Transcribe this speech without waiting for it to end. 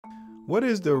What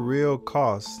is the real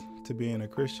cost to being a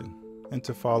Christian and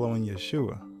to following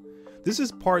Yeshua? This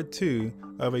is part 2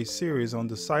 of a series on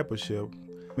discipleship.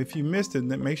 If you missed it,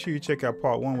 make sure you check out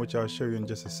part 1, which I'll show you in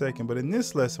just a second. But in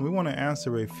this lesson, we want to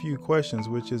answer a few questions,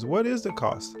 which is, what is the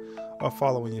cost of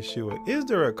following Yeshua? Is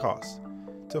there a cost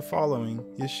to following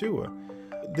Yeshua?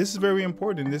 This is very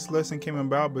important. This lesson came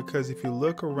about because if you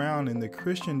look around in the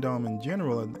Christendom in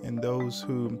general and those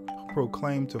who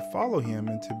proclaim to follow him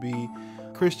and to be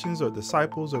Christians or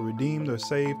disciples or redeemed or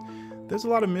saved, there's a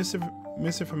lot of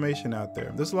misinformation out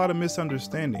there. There's a lot of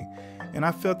misunderstanding. And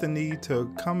I felt the need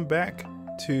to come back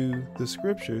to the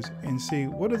scriptures and see,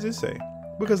 what does it say?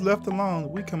 Because left alone,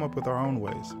 we come up with our own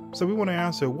ways. So we want to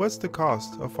answer, what's the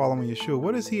cost of following Yeshua?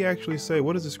 What does he actually say?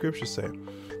 What does the scripture say?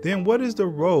 Then what is the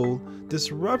role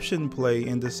disruption play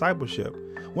in discipleship?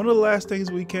 One of the last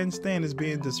things we can't stand is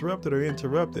being disrupted or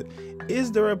interrupted.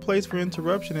 Is there a place for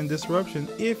interruption and disruption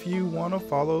if you want to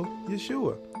follow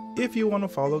Yeshua? If you want to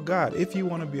follow God, if you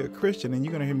want to be a Christian, and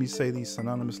you're going to hear me say these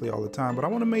synonymously all the time, but I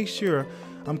want to make sure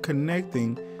I'm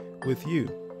connecting with you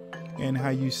and how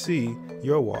you see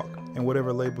your walk and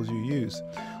whatever labels you use.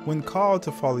 When called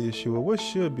to follow Yeshua, what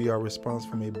should be our response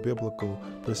from a biblical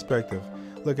perspective?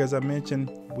 Look, as I mentioned,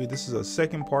 this is a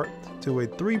second part to a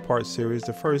 3-part series.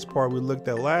 The first part we looked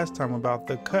at last time about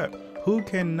the cut. Who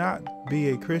cannot be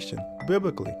a Christian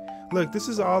biblically? Look,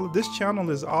 this channel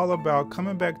is all about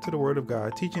coming back to the Word of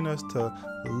God, teaching us to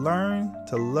learn,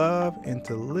 to love, and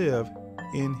to live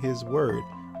in His Word,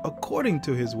 according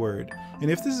to His Word.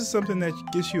 And if this is something that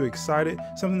gets you excited,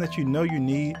 something that you know you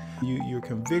need, you're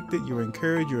convicted, you're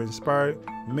encouraged, you're inspired,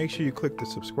 make sure you click the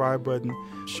subscribe button,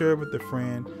 share it with a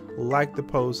friend, like the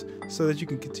post so that you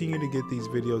can continue to get these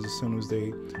videos as soon as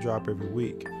they drop every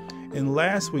week. In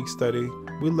last week's study,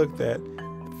 we looked at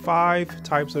 5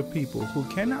 types of people who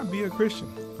cannot be a Christian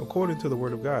according to the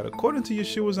Word of God, according to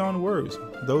Yeshua's own words.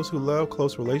 Those who love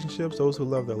close relationships, those who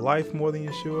love their life more than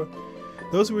Yeshua,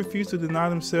 those who refuse to deny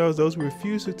themselves, those who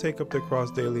refuse to take up their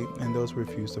cross daily, and those who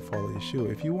refuse to follow Yeshua.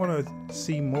 If you want to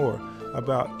see more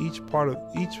about each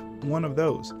one of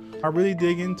those, I really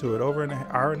dig into it over an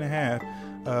hour and a half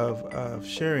of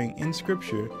sharing in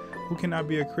Scripture who cannot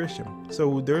be a Christian.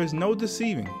 So there is no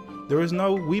deceiving. There is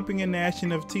no weeping and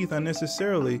gnashing of teeth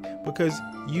unnecessarily because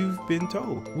you've been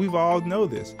told. We've all know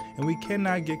this, and we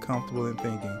cannot get comfortable in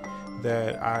thinking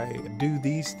that I do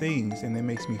these things and it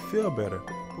makes me feel better.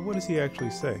 But what does he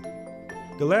actually say?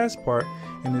 The last part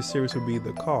in this series will be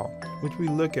the call, which we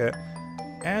look at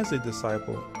as a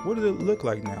disciple. What does it look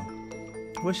like now?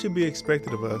 What should be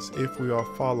expected of us if we are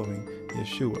following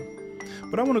Yeshua?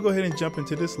 But I want to go ahead and jump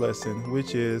into this lesson,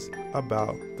 which is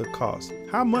about the cost.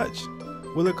 How much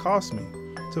will it cost me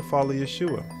to follow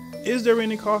Yeshua? Is there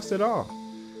any cost at all?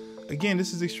 Again,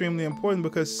 this is extremely important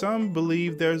because some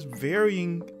believe there's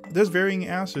varying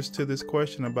answers to this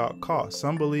question about cost.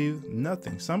 Some believe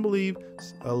nothing. Some believe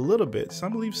a little bit.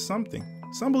 Some believe something.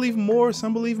 Some believe more.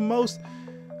 Some believe most.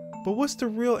 But what's the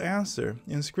real answer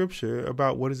in Scripture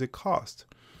about what does it cost?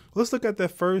 Let's look at that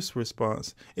first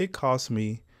response. It costs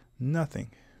me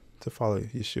nothing to follow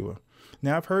Yeshua.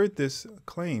 Now, I've heard this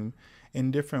claim in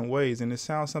different ways, and it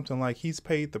sounds something like he's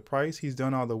paid the price, he's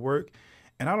done all the work,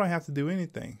 and I don't have to do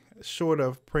anything short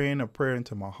of praying a prayer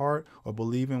into my heart or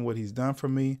believing what he's done for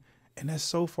me. And that's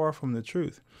so far from the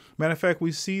truth. Matter of fact,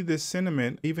 we see this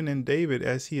sentiment even in David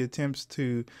as he attempts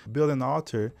to build an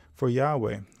altar for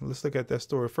Yahweh. Let's look at that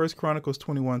story. 1 Chronicles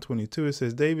 21:22. It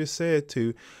says, David said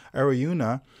to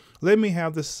Araunah, let me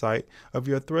have the site of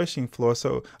your threshing floor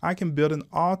so I can build an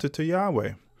altar to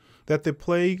Yahweh, that the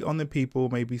plague on the people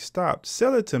may be stopped.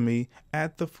 Sell it to me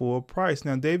at the full price.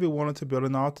 Now, David wanted to build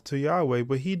an altar to Yahweh,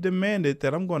 but he demanded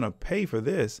that I'm going to pay for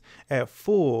this at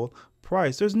full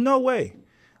price. There's no way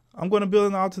I'm going to build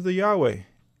an altar to Yahweh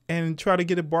and try to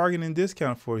get a bargain and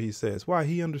discount for it, he says. Why?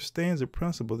 He understands the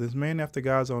principle. This man after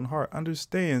God's own heart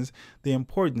understands the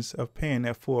importance of paying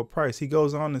that full price. He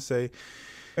goes on to say,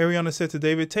 Araunah said to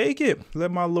David, take it.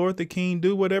 Let my lord the king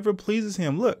do whatever pleases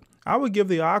him. Look, I will give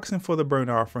the oxen for the burnt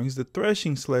offerings, the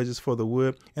threshing sledges for the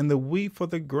wood, and the wheat for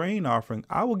the grain offering.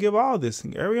 I will give all this.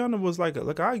 And Araunah was like,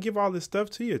 look, I'll give all this stuff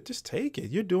to you. Just take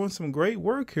it. You're doing some great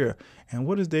work here. And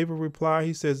what does David reply?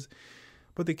 He says,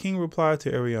 but the king replied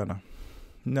to Araunah,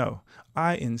 no,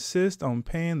 I insist on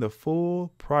paying the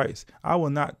full price. I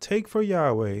will not take for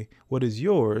Yahweh what is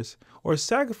yours or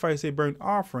sacrifice a burnt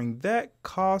offering that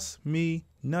costs me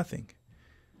nothing.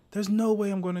 There's no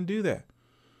way I'm going to do that.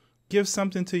 Give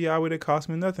something to Yahweh that costs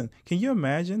me nothing. Can you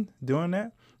imagine doing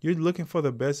that? You're looking for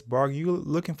the best bargain. You're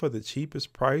looking for the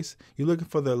cheapest price. You're looking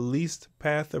for the least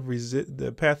path of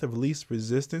least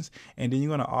resistance, and then you're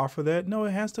going to offer that? No,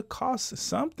 it has to cost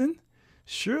something.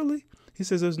 Surely. He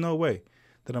says, there's no way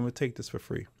that I'm going to take this for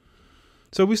free.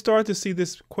 So we start to see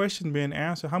this question being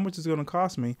answered. How much is it going to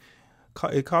cost me?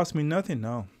 It costs me nothing.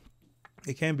 No,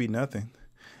 it can't be nothing.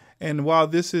 And while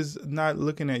this is not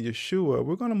looking at Yeshua,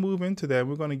 we're going to move into that.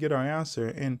 We're going to get our answer.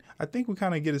 And I think we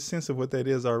kind of get a sense of what that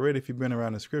is already if you've been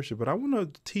around the scripture. But I want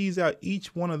to tease out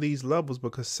each one of these levels,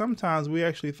 because sometimes we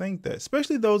actually think that,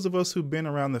 especially those of us who've been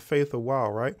around the faith a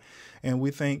while, right? And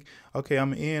we think, okay,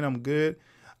 I'm in, I'm good.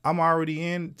 I'm already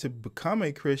in to become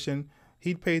a Christian.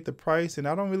 He paid the price, and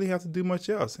I don't really have to do much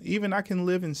else. Even I can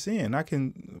live in sin. I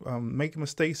can make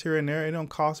mistakes here and there. It don't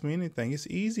cost me anything. It's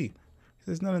easy. He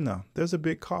says, no. There's a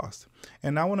big cost.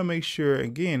 And I want to make sure,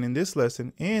 again, in this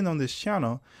lesson and on this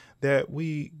channel, that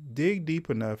we dig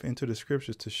deep enough into the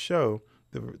scriptures to show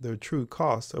the true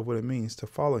cost of what it means to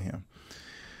follow him.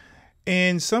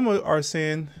 And some are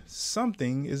saying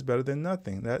something is better than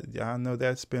nothing. That I know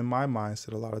that's been my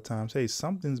mindset a lot of times. Hey,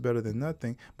 something's better than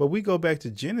nothing. But we go back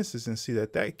to Genesis and see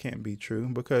that can't be true,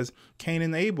 because Cain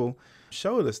and Abel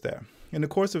showed us that. In the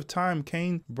course of time,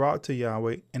 Cain brought to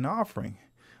Yahweh an offering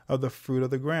of the fruit of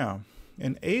the ground.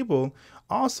 And Abel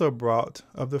also brought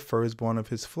of the firstborn of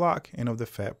his flock and of the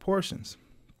fat portions.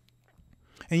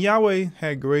 And Yahweh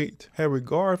had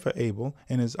regard for Abel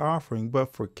and his offering,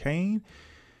 but for Cain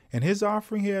and his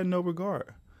offering he had no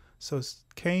regard. So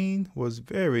Cain was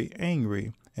very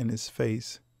angry and his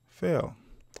face fell.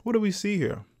 What do we see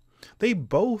here? They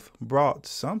both brought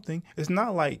something. It's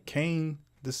not like Cain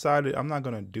decided, I'm not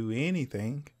going to do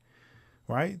anything.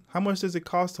 Right? How much does it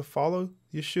cost to follow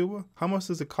Yeshua? How much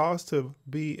does it cost to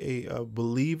be a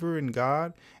believer in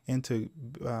God and to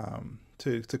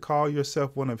call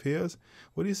yourself one of his?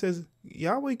 What he says,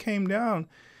 Yahweh came down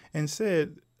and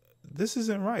said, this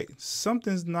isn't right.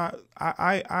 Something's not.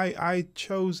 I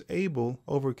chose Abel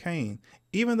over Cain,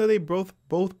 even though they both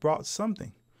brought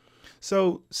something.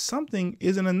 So something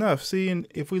isn't enough. See, and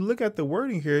if we look at the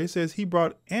wording here, it says he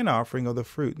brought an offering of the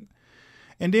fruit.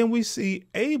 And then we see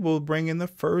Abel bringing the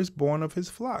firstborn of his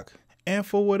flock. And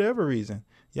for whatever reason,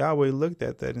 Yahweh looked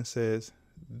at that and says,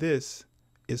 this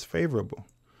is favorable.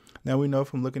 Now we know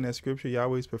from looking at scripture,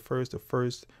 Yahweh prefers the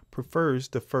first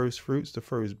fruits, the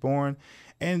firstborn,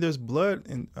 and there's blood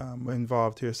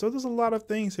involved here. So there's a lot of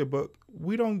things here, but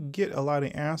we don't get a lot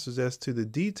of answers as to the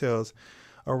details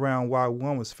around why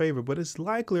one was favored, but it's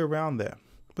likely around that.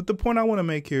 But the point I want to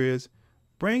make here is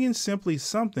bringing simply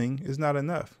something is not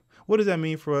enough. What does that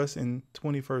mean for us in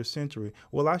 21st century?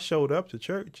 Well, I showed up to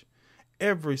church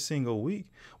every single week.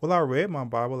 Well, I read my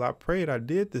Bible, I prayed, I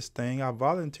did this thing, I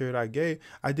volunteered, I gave,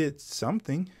 I did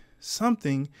something.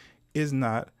 Something is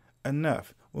not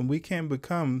enough. When we can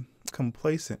become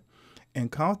complacent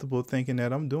and comfortable thinking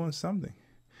that I'm doing something.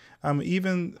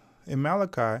 Even in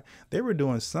Malachi, they were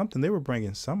doing something. They were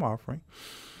bringing some offering.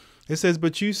 It says,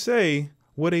 but you say,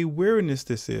 what a weariness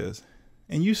this is.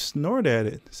 And you snort at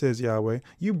it, says Yahweh.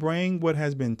 You bring what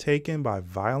has been taken by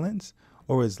violence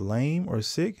or is lame or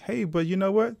sick. Hey, but you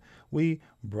know what? We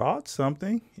brought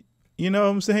something. You know what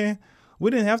I'm saying?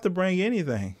 We didn't have to bring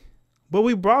anything, but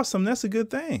we brought something. That's a good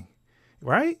thing,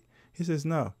 right? He says,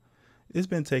 no, it's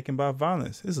been taken by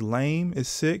violence. It's lame, it's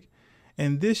sick.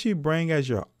 And this you bring as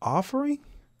your offering?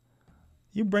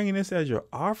 You bringing this as your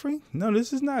offering? No,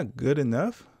 this is not good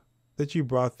enough that you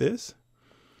brought this.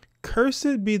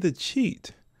 Cursed be the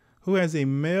cheat who has a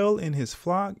male in his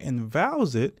flock and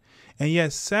vows it, and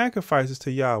yet sacrifices to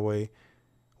Yahweh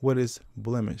what is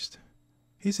blemished.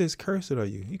 He says, cursed are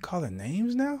you. You calling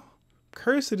names now?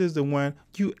 Cursed is the one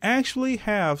you actually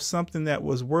have something that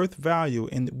was worth value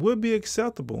and would be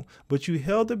acceptable, but you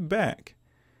held it back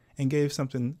and gave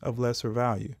something of lesser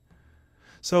value.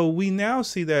 So we now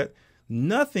see that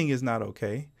nothing is not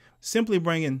okay. Simply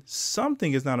bringing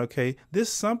something is not okay.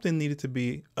 This something needed to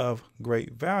be of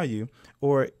great value,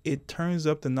 or it turns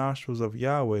up the nostrils of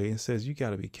Yahweh and says, you got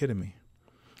to be kidding me.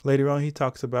 Later on, he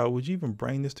talks about, would you even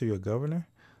bring this to your governor?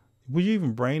 Would you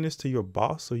even bring this to your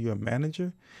boss or your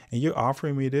manager? And you're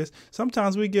offering me this?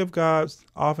 Sometimes we give God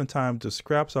oftentimes the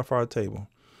scraps off our table.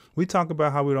 We talk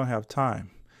about how we don't have time.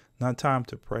 Not time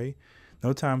to pray,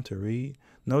 no time to read,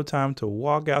 no time to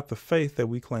walk out the faith that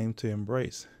we claim to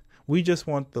embrace. We just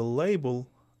want the label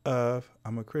of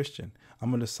I'm a Christian,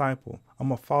 I'm a disciple,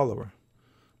 I'm a follower.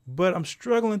 But I'm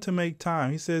struggling to make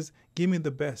time. He says, give me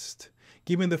the best.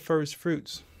 Give me the first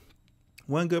fruits.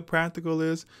 One good practical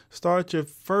is start your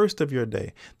first of your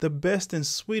day, the best and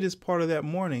sweetest part of that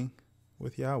morning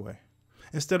with Yahweh,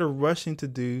 instead of rushing to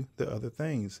do the other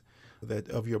things that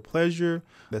of your pleasure,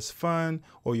 that's fun,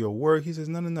 or your work. He says,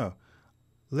 no.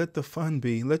 Let the fun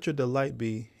be, let your delight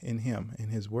be in him, in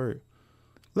his word.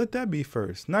 Let that be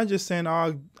first. Not just saying,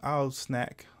 I'll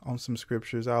snack on some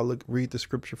scriptures. I'll read the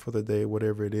scripture for the day,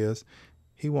 whatever it is.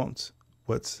 He wants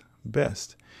what's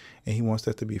best, and he wants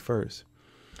that to be first.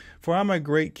 For I'm a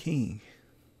great king,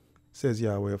 says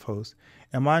Yahweh of hosts,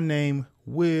 and my name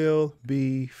will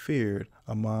be feared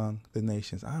among the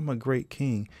nations. I'm a great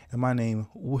king, and my name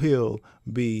will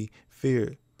be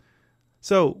feared.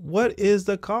 So what is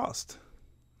the cost?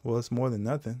 Well, it's more than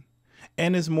nothing,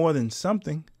 and it's more than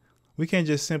something. We can't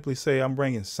just simply say I'm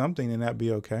bringing something and that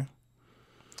be okay.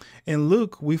 In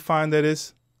Luke, we find that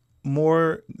it's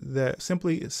more, that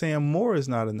simply saying more is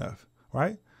not enough,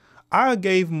 right? I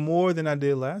gave more than I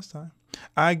did last time.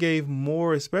 I gave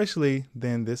more, especially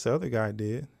than this other guy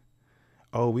did.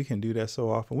 Oh, we can do that so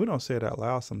often. We don't say it out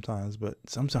loud sometimes, but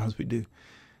sometimes we do.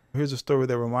 Here's a story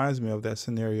that reminds me of that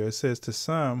scenario. It says, to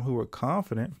some who were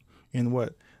confident in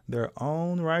what? Their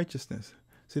own righteousness.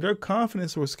 See, their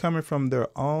confidence was coming from their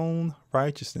own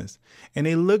righteousness, and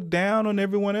they looked down on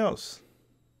everyone else.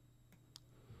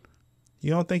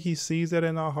 You don't think he sees that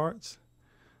in our hearts?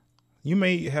 You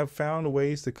may have found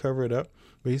ways to cover it up,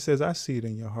 but he says, I see it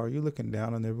in your heart. You're looking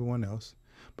down on everyone else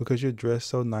because you're dressed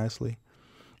so nicely,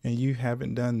 and you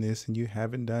haven't done this and you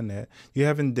haven't done that. You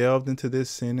haven't delved into this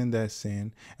sin and that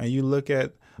sin. And you look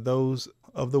at those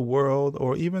of the world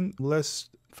or even less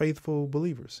faithful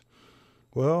believers.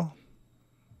 Well,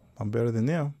 I'm better than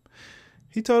them.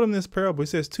 He told him this parable. He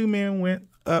says, 2 men went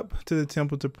up to the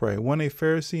temple to pray, one a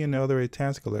Pharisee and the other a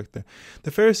tax collector.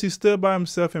 The Pharisee stood by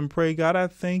himself and prayed, God, I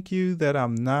thank you that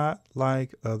I'm not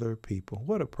like other people.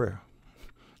 What a prayer.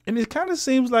 And it kind of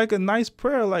seems like a nice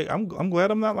prayer. Like, I'm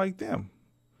glad I'm not like them.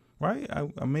 Right?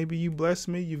 Maybe you blessed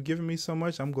me. You've given me so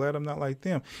much. I'm glad I'm not like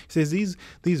them. He says,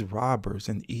 these robbers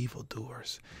and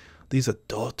evildoers, these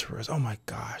adulterers. Oh my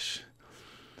gosh.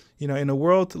 You know, in a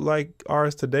world like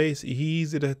ours today, it's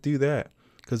easy to do that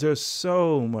because there's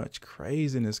so much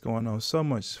craziness going on, so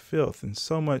much filth and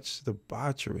so much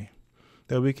debauchery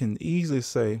that we can easily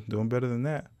say, doing better than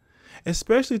that,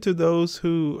 especially to those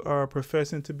who are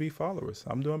professing to be followers.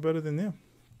 I'm doing better than them.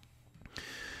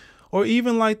 Or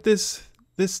even like this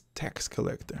tax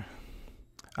collector.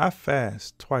 I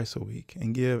fast twice a week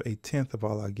and give 1/10 of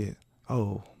all I get.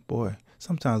 Oh boy,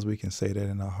 sometimes we can say that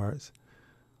in our hearts.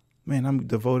 Man, I'm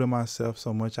devoting myself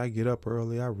so much. I get up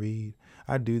early. I read.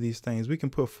 I do these things. We can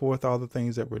put forth all the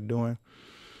things that we're doing.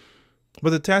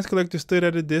 But the tax collector stood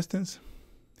at a distance.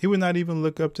 He would not even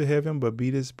look up to heaven, but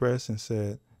beat his breast and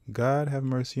said, God, have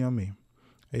mercy on me,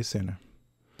 a sinner.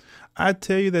 I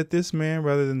tell you that this man,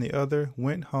 rather than the other,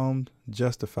 went home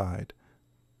justified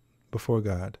before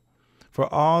God.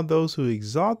 For all those who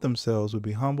exalt themselves will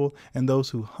be humbled, and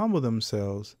those who humble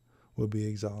themselves will be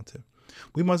exalted.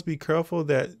 We must be careful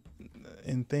that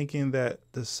in thinking that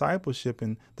discipleship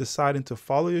and deciding to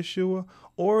follow Yeshua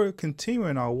or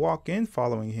continuing our walk in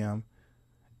following him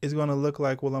is going to look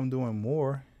like, well, I'm doing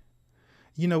more.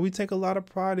 You know, we take a lot of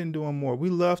pride in doing more. We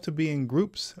love to be in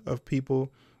groups of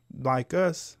people like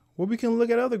us where we can look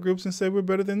at other groups and say we're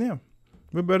better than them.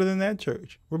 We're better than that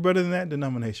church. We're better than that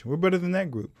denomination. We're better than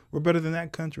that group. We're better than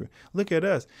that country. Look at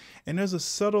us. And there's a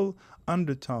subtle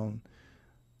undertone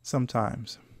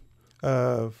sometimes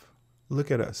of,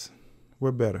 look at us.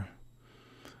 We're better.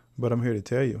 But I'm here to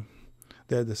tell you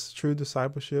that this true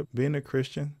discipleship, being a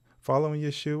Christian, following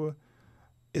Yeshua,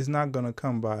 is not going to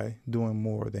come by doing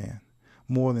more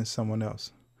than someone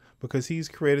else. Because he's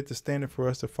created the standard for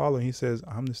us to follow. He says,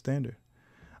 I'm the standard.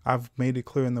 I've made it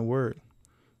clear in the word.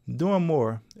 Doing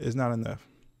more is not enough.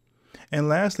 And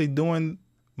lastly, doing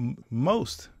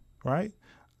most, right?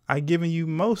 I giving you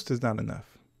most is not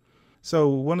enough. So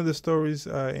one of the stories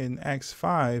in Acts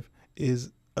 5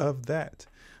 is of that.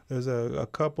 There's a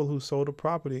couple who sold a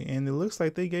property, and it looks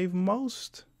like they gave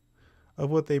most of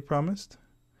what they promised.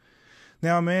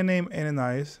 Now, a man named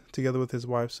Ananias, together with his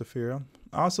wife Sapphira,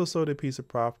 also sold a piece of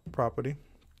property.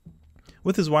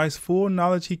 With his wife's full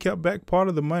knowledge, he kept back part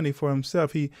of the money for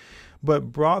himself,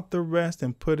 but brought the rest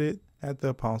and put it at the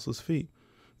apostles' feet.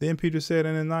 Then Peter said,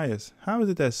 Ananias, how is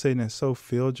it that Satan has so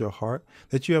filled your heart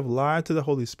that you have lied to the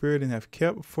Holy Spirit and have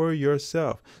kept for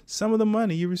yourself some of the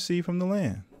money you received from the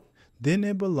land? Didn't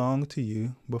it belong to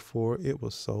you before it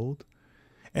was sold?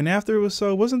 And after it was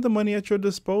sold, wasn't the money at your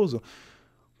disposal?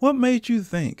 What made you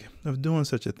think of doing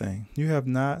such a thing? You have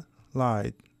not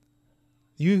lied.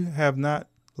 You have not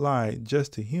lied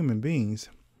just to human beings,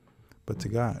 but to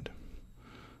God.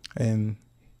 And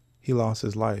he lost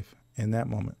his life in that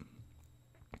moment.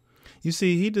 You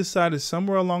see, he decided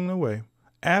somewhere along the way,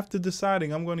 after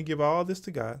deciding I'm going to give all this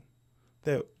to God,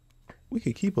 that we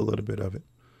could keep a little bit of it.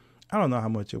 I don't know how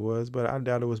much it was, but I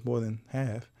doubt it was more than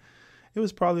half. It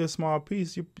was probably a small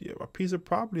piece. A piece of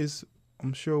property is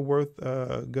I'm sure worth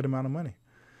a good amount of money.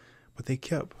 But they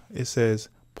kept, it says,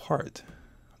 part.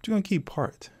 I'm just going to keep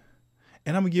part.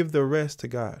 And I'm going to give the rest to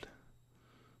God.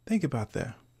 Think about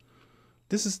that.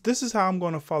 This is how I'm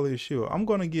going to follow Yeshua. I'm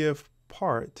going to give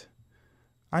part.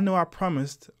 I know I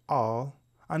promised all.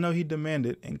 I know he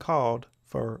demanded and called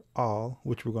for all,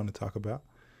 which we're going to talk about.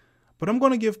 But I'm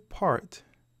going to give part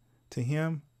to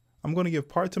him. I'm going to give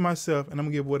part to myself, and I'm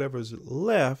going to give whatever's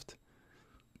left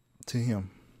to him.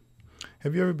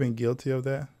 Have you ever been guilty of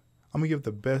that? I'm going to give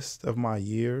the best of my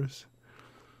years.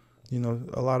 You know,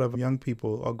 a lot of young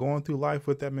people are going through life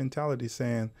with that mentality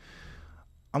saying,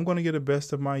 I'm going to get the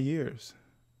best of my years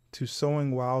to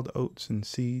sowing wild oats and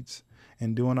seeds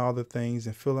and doing all the things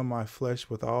and filling my flesh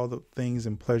with all the things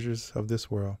and pleasures of this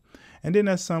world. And then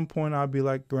at some point I'll be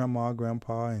like grandma,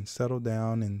 grandpa, and settle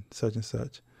down and such and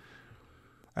such.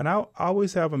 And I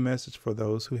always have a message for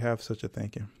those who have such a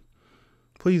thinking.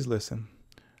 Please listen.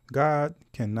 God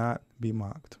cannot be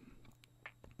mocked.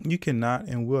 You cannot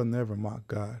and will never mock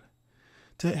God.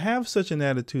 To have such an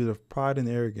attitude of pride and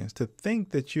arrogance, to think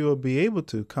that you will be able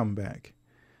to come back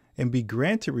and be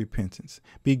granted repentance,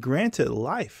 be granted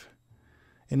life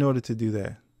in order to do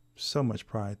that. So much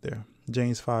pride there.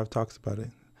 James 5 talks about it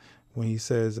when he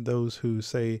says those who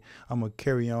say, I'm going to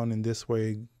carry on in this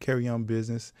way, carry on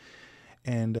business,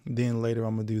 and then later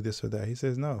I'm going to do this or that. He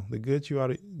says, no, the good you ought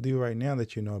to do right now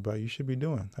that you know about, you should be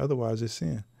doing. Otherwise, it's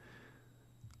sin.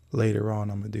 Later on,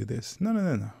 I'm going to do this.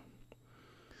 No.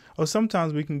 Or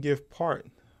sometimes we can give part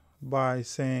by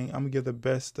saying, I'm going to give the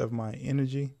best of my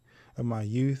energy, of my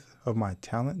youth, of my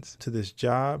talents to this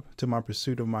job, to my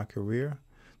pursuit of my career,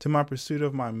 to my pursuit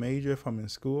of my major if I'm in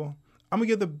school. I'm going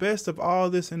to give the best of all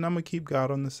this, and I'm going to keep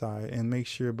God on the side and make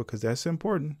sure, because that's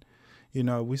important. You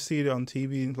know, we see it on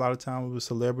TV a lot of times with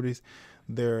celebrities.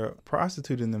 They're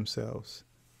prostituting themselves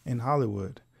in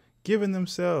Hollywood, giving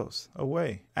themselves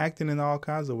away, acting in all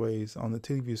kinds of ways on the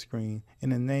TV screen in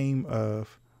the name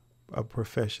of a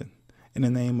profession, in the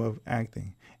name of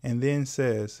acting, and then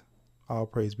says, all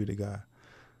praise be to God.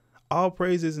 All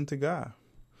praise isn't to God,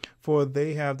 for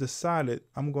they have decided,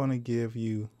 I'm going to give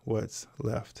you what's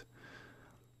left.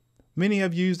 Many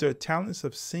have used their talents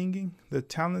of singing, their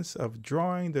talents of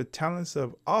drawing, their talents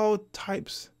of all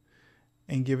types,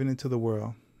 and given it to the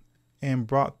world, and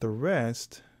brought the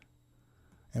rest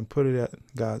and put it at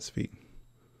God's feet.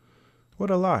 What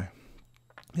a lie.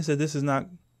 He said, this is not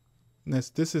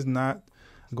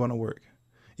going to work.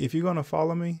 If you're going to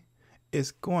follow me,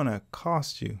 it's going to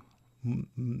cost you.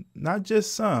 Not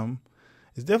just some.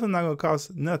 It's definitely not going to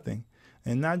cost nothing.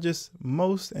 And not just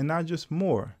most and not just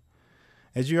more.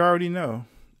 As you already know,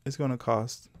 it's going to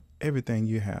cost everything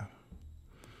you have.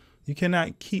 You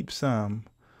cannot keep some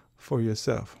for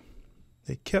yourself.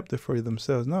 They kept it for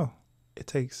themselves. No, it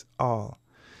takes all.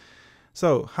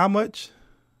 So how much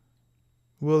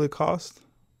will it cost?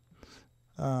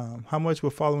 How much will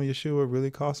following Yeshua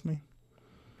really cost me?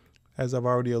 As I've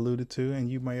already alluded to, and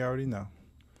you may already know.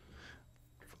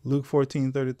 Luke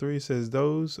 14:33 says,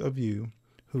 those of you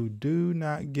who do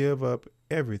not give up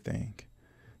everything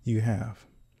you have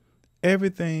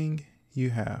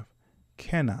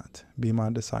cannot be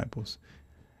my disciples.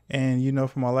 And you know,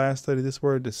 from our last study, this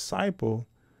word disciple,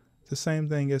 the same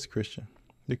thing as Christian.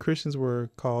 The Christians were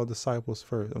called disciples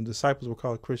first. Disciples were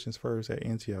called Christians first at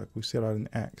Antioch. We see it out in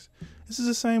Acts. This is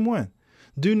the same one.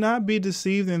 Do not be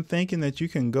deceived in thinking that you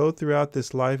can go throughout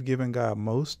this life giving God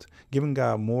most, giving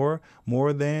God more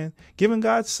than, giving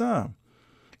God some.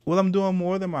 Well, I'm doing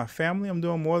more than my family. I'm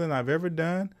doing more than I've ever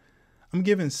done. I'm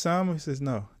giving some. He says,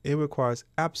 no, it requires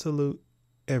absolute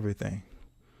everything.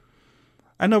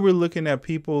 I know we're looking at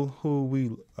people who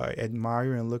we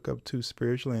admire and look up to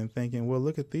spiritually and thinking, well,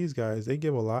 look at these guys. They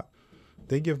give a lot.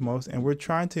 They give most. And we're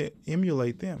trying to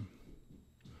emulate them.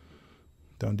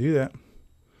 Don't do that.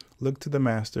 Look to the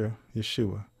Master,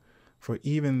 Yeshua, for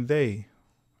even they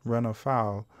run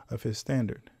afoul of his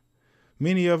standard.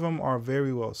 Many of them are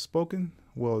very well spoken,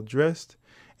 well dressed,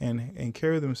 and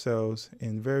carry themselves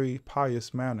in very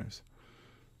pious manners.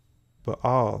 But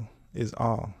all is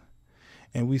all.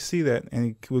 And we see that,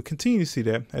 and we'll continue to see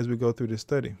that as we go through this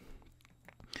study.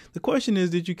 The question is,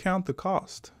 did you count the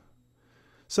cost?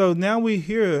 So now we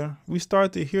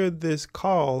start to hear this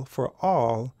call for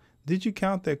all. Did you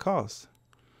count that cost?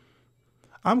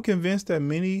 I'm convinced that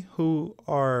many who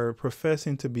are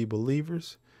professing to be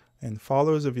believers and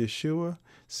followers of Yeshua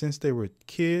since they were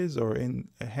kids or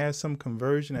had some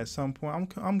conversion at some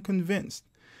point, I'm convinced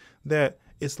that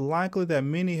it's likely that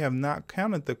many have not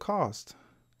counted the cost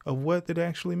of what it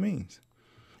actually means.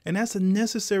 And that's a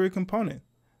necessary component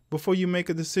before you make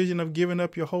a decision of giving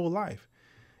up your whole life.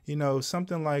 You know,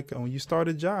 something like when you start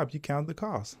a job, you count the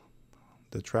cost.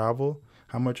 the travel?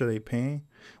 How much are they paying?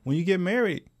 When you get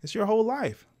married, it's your whole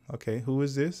life. Okay, who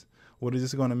is this? What is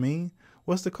this going to mean?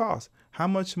 What's the cost? How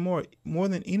much more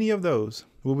than any of those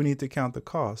will we need to count the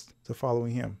cost to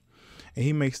following him? And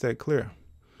he makes that clear.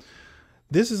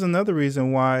 This is another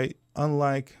reason why,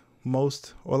 unlike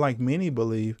most or like many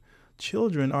believe,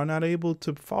 children are not able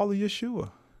to follow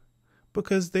Yeshua,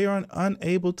 because they are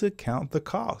unable to count the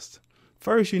cost.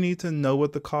 First, you need to know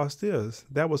what the cost is.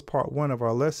 That was part 1 of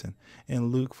our lesson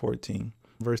in Luke 14,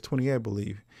 verse 28, I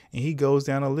believe. And he goes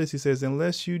down a list. He says,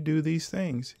 unless you do these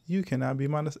things, you cannot be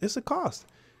mine. It's a cost.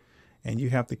 And you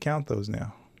have to count those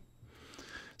now.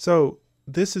 So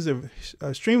this is an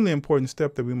extremely important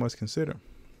step that we must consider.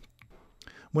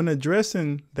 When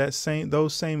addressing that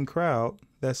same crowd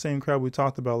we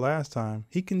talked about last time,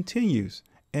 he continues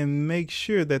and makes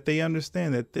sure that they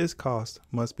understand that this cost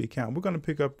must be counted. We're going to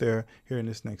pick up there here in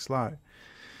this next slide.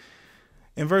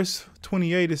 In verse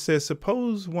 28, it says,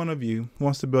 suppose one of you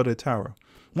wants to build a tower.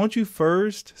 Won't you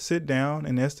first sit down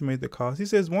and estimate the cost? He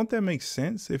says, won't that make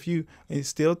sense? If you is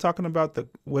still talking about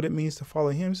what it means to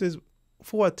follow him, he says,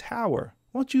 for a tower,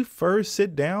 won't you first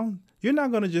sit down? You're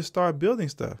not going to just start building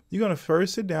stuff. You're going to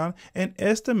first sit down and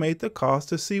estimate the cost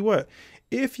to see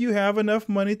if you have enough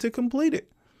money to complete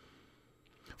it.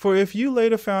 For if you lay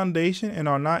the foundation and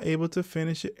are not able to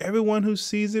finish it, everyone who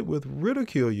sees it will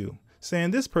ridicule you,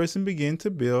 saying this person began to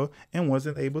build and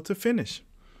wasn't able to finish.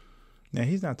 Now,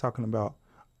 he's not talking about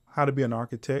how to be an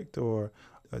architect or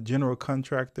a general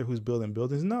contractor who's building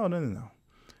buildings. No.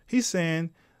 He's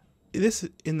saying this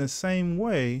in the same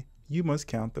way, you must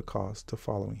count the cost to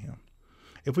following him.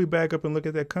 If we back up and look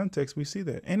at that context, we see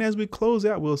that. And as we close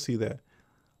out, we'll see that.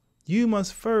 You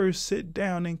must first sit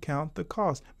down and count the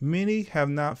cost. Many have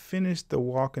not finished the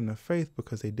walk in the faith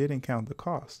because they didn't count the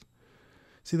cost.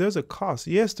 See, there's a cost.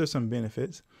 Yes, there's some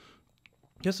benefits.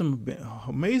 There's some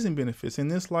amazing benefits in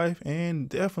this life and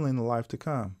definitely in the life to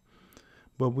come.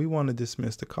 But we want to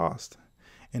dismiss the cost.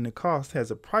 And the cost has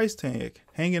a price tag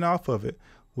hanging off of it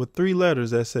with 3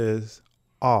 letters that says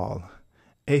all.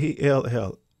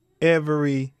 A-L-L.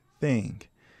 Everything.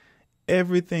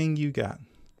 Everything you got.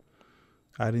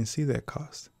 I didn't see that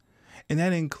cost. And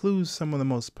that includes some of the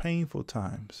most painful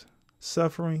times.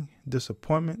 Suffering,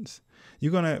 disappointments.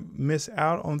 You're going to miss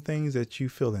out on things that you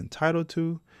feel entitled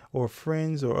to, or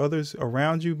friends or others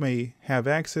around you may have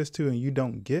access to and you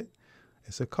don't get.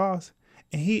 It's a cost.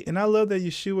 And I love that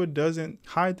Yeshua doesn't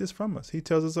hide this from us. He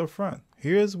tells us up front,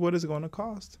 here's what it's going to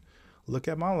cost. Look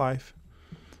at my life.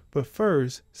 But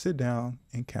first, sit down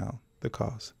and count the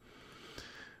cost.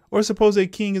 Or suppose a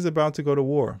king is about to go to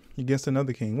war against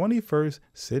another king. Won't he first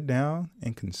sit down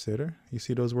and consider? You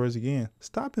see those words again.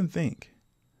 Stop and think.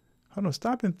 Hold on,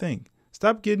 stop and think.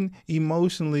 Stop getting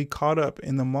emotionally caught up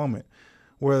in the moment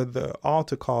where the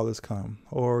altar call has come,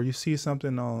 or you see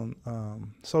something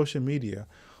on social media,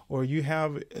 or you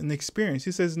have an experience.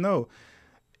 He says, no,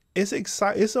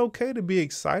 it's okay to be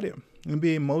excited and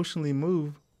be emotionally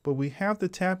moved, but we have to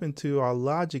tap into our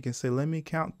logic and say, let me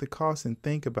count the cost and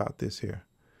think about this here.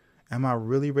 Am I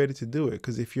really ready to do it?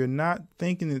 Because if you're not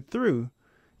thinking it through,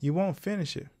 you won't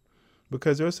finish it,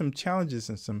 because there are some challenges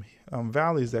and some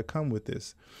valleys that come with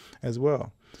this as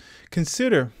well.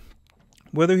 Consider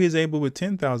whether he is able with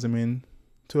 10,000 men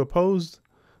to oppose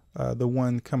the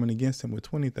one coming against him with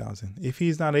 20,000. If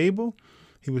he's not able,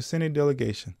 he will send a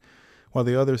delegation, while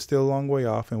the other is still a long way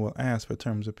off, and will ask for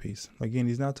terms of peace. Again,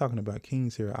 he's not talking about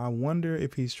kings here. I wonder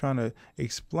if he's trying to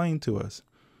explain to us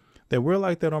that we're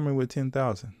like that army with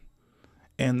 10,000.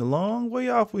 And a long way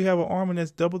off, we have an army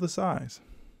that's double the size.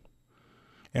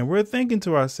 And we're thinking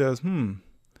to ourselves, I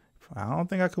don't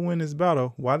think I can win this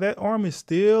battle. While that army is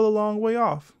still a long way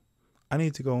off, I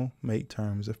need to go make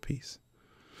terms of peace.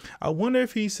 I wonder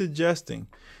if he's suggesting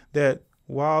that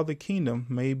while the kingdom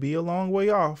may be a long way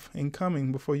off in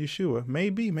coming before Yeshua,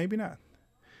 maybe not,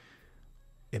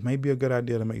 it may be a good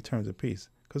idea to make terms of peace,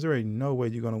 because there ain't no way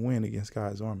you're going to win against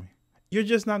God's army. You're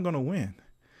just not going to win.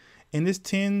 And this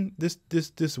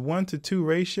 1-to-2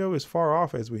 ratio is far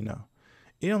off, as we know.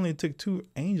 It only took 2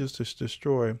 angels to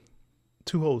destroy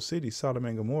 2 whole cities, Sodom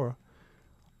and Gomorrah.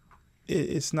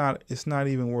 It's not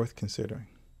even worth considering.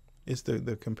 It's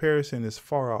the comparison is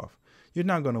far off. You're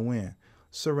not going to win.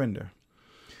 Surrender.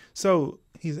 So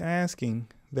he's asking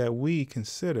that we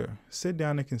sit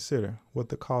down and consider what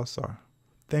the costs are.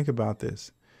 Think about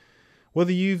this.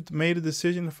 Whether you've made a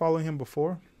decision to follow him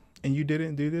before and you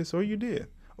didn't do this, or you did,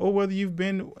 or whether you've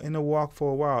been in a walk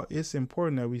for a while, it's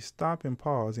important that we stop and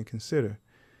pause and consider,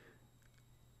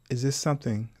 is this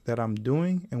something that I'm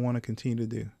doing and want to continue to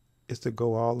do? Is to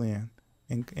go all in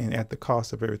and at the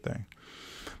cost of everything.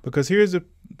 Because here's the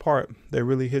part that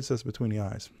really hits us between the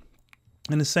eyes.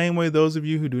 In the same way, those of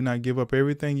you who do not give up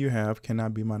everything you have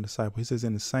cannot be my disciple. He says,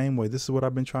 in the same way, this is what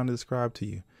I've been trying to describe to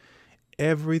you.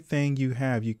 Everything you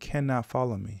have, you cannot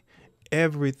follow me.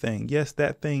 Everything. Yes,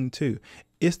 that thing too.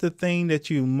 It's the thing that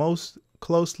you most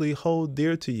closely hold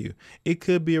dear to you. It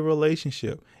could be a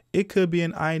relationship. It could be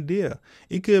an idea.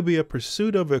 It could be a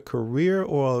pursuit of a career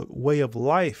or a way of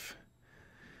life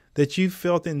that you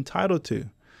felt entitled to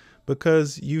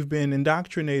because you've been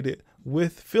indoctrinated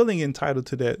with feeling entitled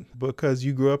to that because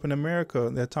you grew up in America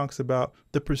that talks about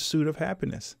the pursuit of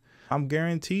happiness. I'm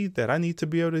guaranteed that I need to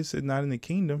be able to say not in the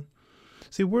kingdom.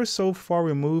 See, we're so far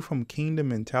removed from kingdom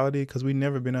mentality because we've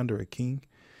never been under a king.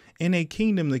 In a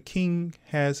kingdom, the king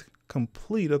has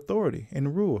complete authority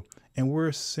and rule, and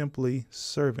we're simply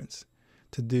servants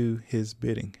to do his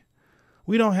bidding.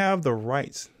 We don't have the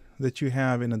rights that you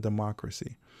have in a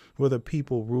democracy where the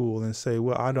people rule and say,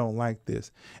 well, I don't like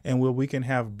this. And well, we can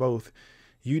have both.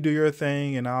 You do your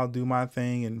thing and I'll do my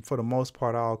thing. And for the most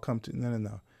part, I'll come to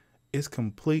no. It's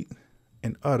complete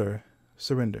and utter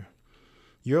surrender.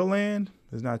 Your land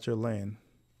is not your land.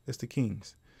 It's the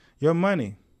king's. Your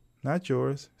money, not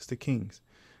yours. It's the king's.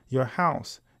 Your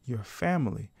house, your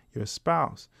family, your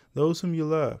spouse, those whom you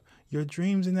love, your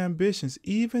dreams and ambitions,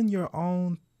 even your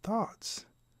own thoughts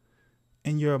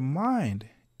and your mind,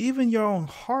 even your own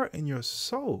heart and your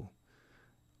soul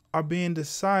are being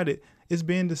decided. It's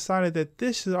being decided that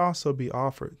this should also be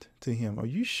offered to him. Are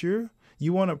you sure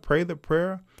you want to pray the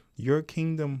prayer, your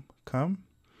kingdom come?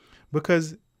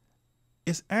 Because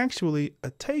it's actually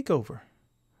a takeover.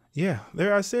 Yeah,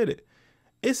 there I said it.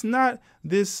 It's not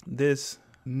this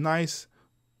nice,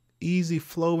 easy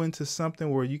flow into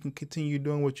something where you can continue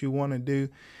doing what you want to do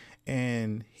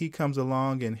and he comes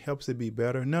along and helps it be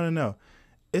better. No.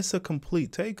 It's a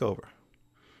complete takeover.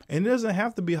 And it doesn't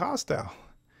have to be hostile,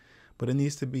 but it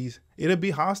needs to be, it'll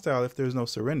be hostile if there's no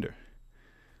surrender.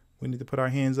 We need to put our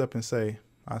hands up and say,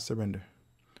 I surrender.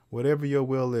 Whatever your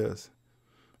will is.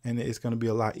 And it's going to be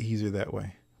a lot easier that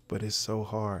way. But it's so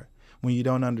hard when you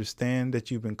don't understand that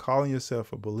you've been calling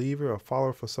yourself a believer or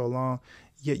follower for so long,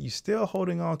 yet you're still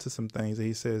holding on to some things that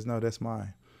he says, no, that's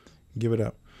mine. Give it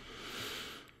up.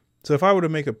 So if I were to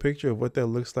make a picture of what that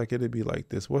looks like, it'd be like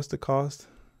this. What's the cost?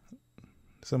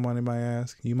 Somebody might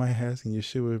ask, you might ask, and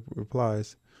Yeshua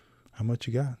replies, how much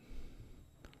you got?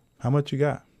 How much you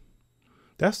got?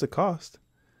 That's the cost.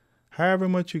 However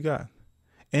much you got.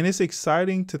 And it's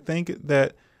exciting to think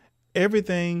that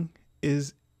everything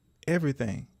is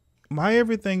everything. My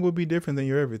everything will be different than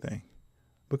your everything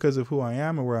because of who I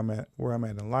am and where I'm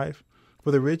at in life. For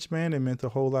the rich man, it meant a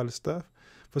whole lot of stuff.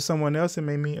 For someone else, it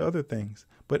may mean other things.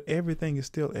 But everything is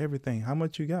still everything. How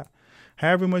much you got?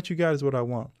 However much you got is what I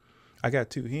want. I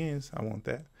got 2 hands. I want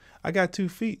that. I got 2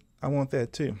 feet. I want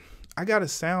that too. I got a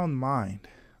sound mind.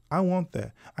 I want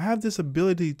that. I have this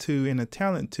ability to, and a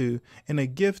talent to, and a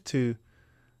gift to.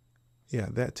 Yeah,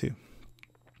 that too.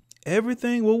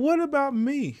 Everything. Well, what about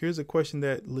me? Here's a question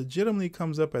that legitimately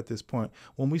comes up at this point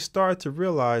when we start to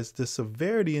realize the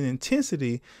severity and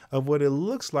intensity of what it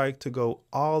looks like to go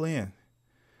all in.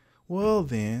 Well,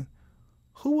 then,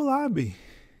 who will I be?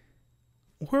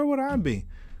 Where would I be?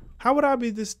 How would I be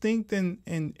distinct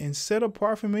and set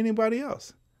apart from anybody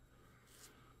else?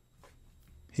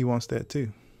 He wants that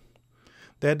too.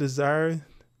 That desire,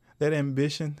 that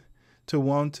ambition to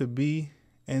want to be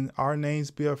and our names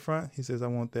be up front. He says, I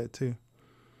want that too.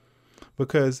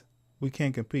 Because we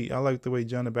can't compete. I like the way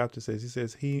John the Baptist says. He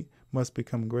says, he must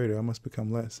become greater. I must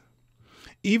become less.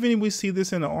 Even we see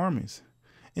this in the armies.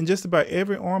 In just about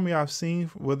every army I've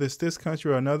seen, whether it's this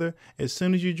country or another, as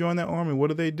soon as you join that army,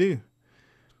 what do?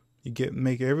 You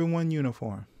make everyone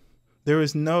uniform. There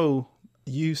is no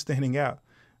you standing out.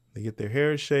 They get their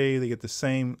hair shaved. They get the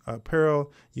same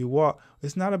apparel. You walk.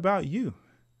 It's not about you.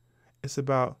 It's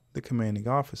about the commanding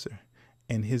officer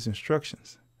and his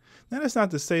instructions. Now, that's not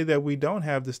to say that we don't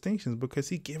have distinctions because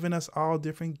he's given us all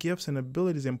different gifts and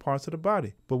abilities in parts of the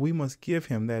body. But we must give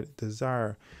him that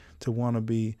desire to want to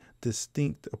be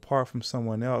distinct apart from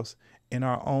someone else in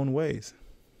our own ways.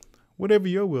 Whatever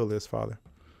your will is, Father.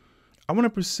 I want to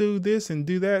pursue this and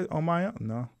do that on my own.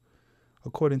 No,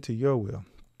 according to your will,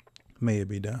 may it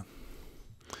be done.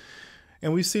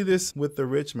 And we see this with the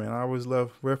rich man. I always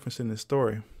love referencing this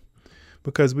story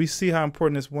because we see how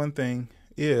important this one thing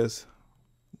is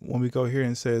when we go here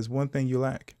and says, one thing you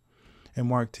lack in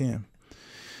Mark 10.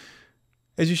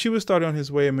 As Yeshua started on his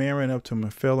way, a man ran up to him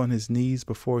and fell on his knees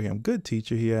before him. Good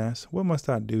teacher, he asked, what must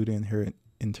I do to inherit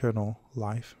eternal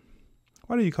life?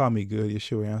 Why do you call me good?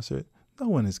 Yeshua answered, no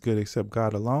one is good except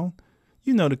God alone.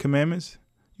 You know the commandments.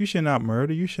 You should not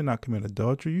murder. You should not commit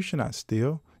adultery. You should not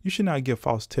steal. You should not give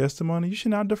false testimony. You should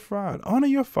not defraud. Honor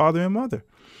your father and mother.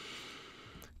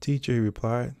 Teacher, he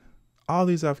replied, all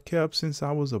these I've kept since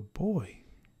I was a boy.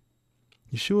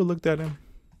 Yeshua looked at him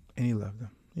and he loved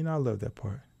him. You know, I love that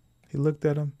part. He looked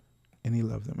at him and he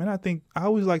loved him. And I think I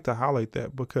always like to highlight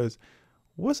that because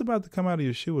what's about to come out of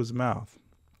Yeshua's mouth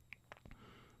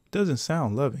doesn't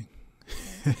sound loving.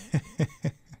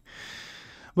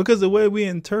 Because the way we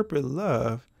interpret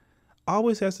love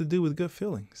always has to do with good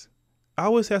feelings.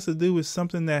 Always has to do with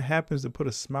something that happens to put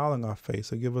a smile on our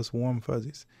face or give us warm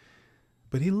fuzzies.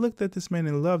 But he looked at this man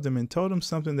and loved him and told him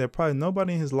something that probably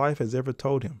nobody in his life has ever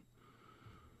told him.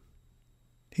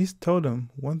 He's told him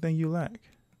one thing you lack.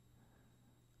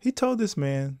 He told this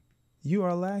man, you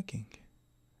are lacking.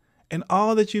 And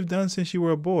all that you've done since you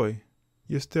were a boy,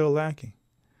 you're still lacking.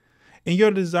 In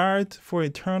your desire for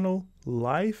eternal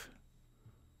life,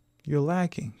 you're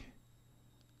lacking.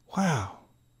 Wow.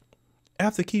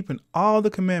 After keeping all the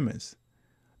commandments,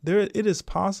 it is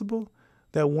possible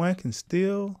that one can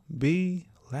still be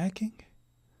lacking?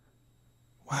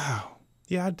 Wow.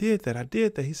 Yeah, I did that.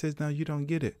 He says, no, you don't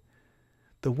get it.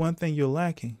 The one thing you're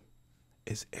lacking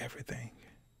is everything.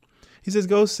 He says,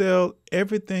 go sell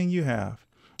everything you have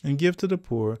and give to the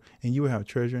poor, and you will have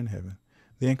treasure in heaven.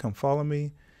 Then come follow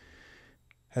me.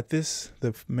 At this,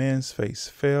 the man's face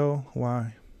fell.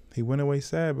 Why? He went away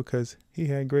sad because he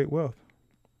had great wealth.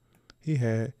 He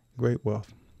had great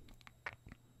wealth.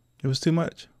 It was too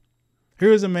much.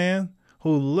 Here is a man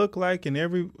who looked like in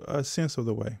every sense of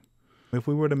the way. If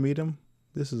we were to meet him,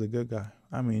 this is a good guy.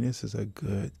 I mean, this is a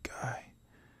good guy.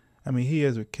 I mean, he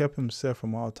has kept himself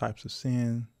from all types of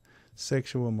sin,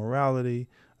 sexual immorality,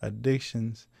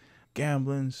 addictions,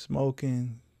 gambling,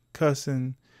 smoking,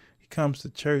 cussing. He comes to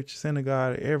church,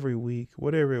 synagogue every week,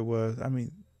 whatever it was. I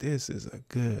mean, this is a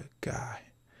good guy.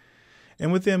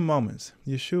 And within moments,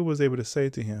 Yeshua was able to say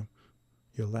to him,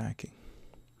 you're lacking.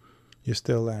 You're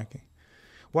still lacking.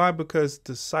 Why? Because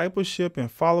discipleship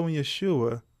and following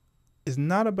Yeshua is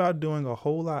not about doing a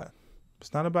whole lot.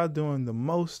 It's not about doing the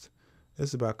most.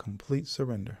 It's about complete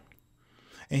surrender.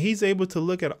 And he's able to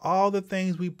look at all the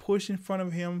things we push in front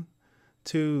of him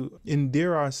to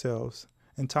endear ourselves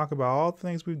and talk about all the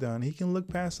things we've done. He can look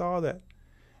past all that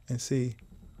and see,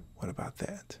 what about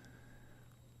that?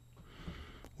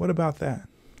 What about that?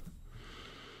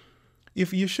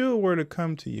 If Yeshua were to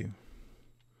come to you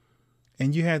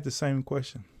and you had the same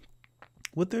question,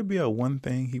 would there be a one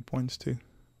thing he points to?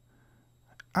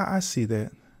 I see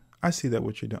that. I see that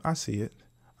what you're doing. I see it.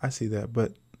 I see that.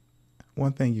 But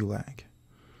one thing you lack.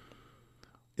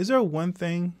 Is there one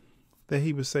thing that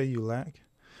he would say you lack?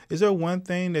 Is there one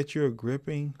thing that you're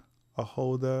gripping a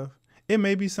hold of? It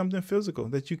may be something physical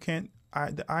that you can't,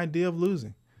 the idea of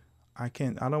losing. I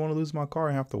don't want to lose my car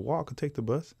and have to walk or take the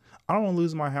bus. I don't want to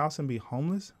lose my house and be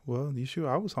homeless. Well, you sure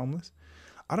I was homeless.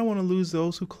 I don't want to lose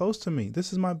those who are close to me.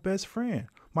 This is my best friend,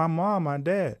 my mom, my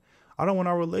dad. I don't want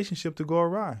our relationship to go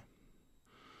awry.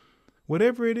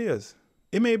 Whatever it is,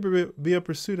 it may be a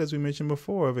pursuit, as we mentioned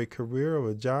before, of a career, of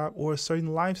a job, or a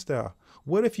certain lifestyle.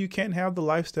 What if you can't have the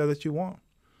lifestyle that you want?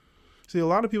 See, a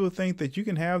lot of people think that you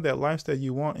can have that lifestyle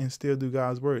you want and still do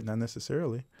God's word. Not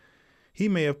necessarily. He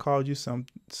may have called you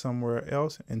somewhere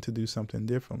else and to do something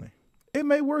differently. It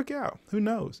may work out. Who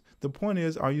knows? The point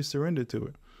is, are you surrendered to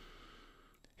it?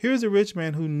 Here's a rich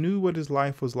man who knew what his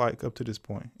life was like up to this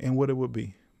point and what it would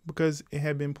be because it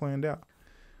had been planned out.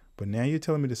 But now you're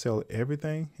telling me to sell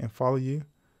everything and follow you?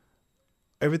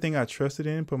 Everything I trusted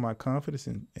in, put my confidence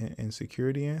and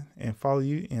security in, and follow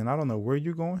you, and I don't know where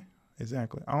you're going?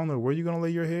 Exactly. I don't know where you're going to lay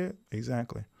your head?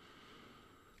 Exactly.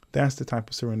 That's the type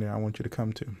of surrender I want you to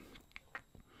come to.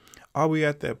 Are we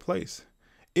at that place?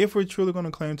 If we're truly going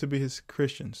to claim to be his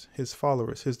Christians, his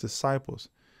followers, his disciples,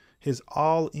 his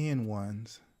all-in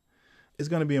ones, it's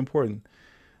going to be important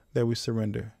that we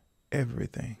surrender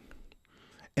everything.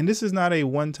 And this is not a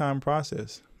one-time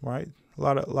process, right? A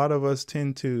lot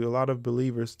of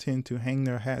believers tend to hang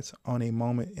their hats on a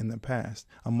moment in the past,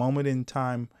 a moment in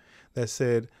time that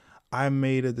said, I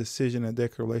made a decision, a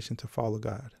declaration to follow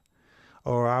God.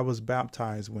 Or I was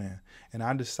baptized when, and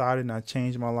I decided and I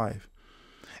changed my life.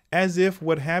 As if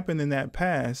what happened in that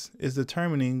past is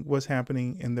determining what's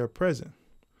happening in their present.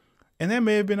 And that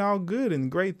may have been all good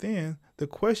and great then. The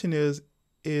question is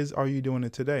are you doing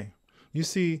it today? You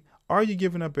see, are you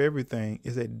giving up everything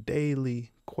is a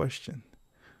daily question.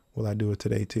 Will I do it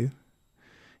today too?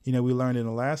 You know, we learned in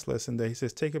the last lesson that he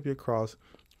says, take up your cross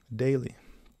daily.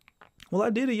 Well, I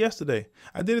did it yesterday.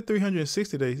 I did it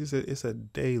 360 days. He said, it's a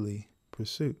daily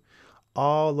pursuit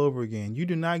all over again. You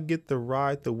do not get to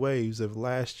ride the waves of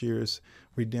last year's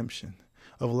redemption,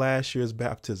 of last year's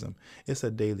baptism. It's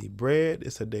a daily bread.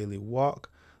 It's a daily walk.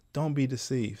 Don't be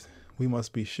deceived. We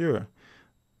must be sure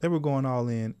that we're going all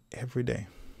in every day.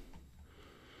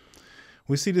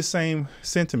 We see the same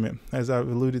sentiment as I've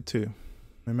alluded to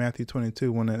in Matthew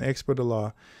 22, when an expert of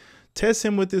law tests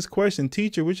him with this question,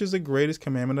 "Teacher, which is the greatest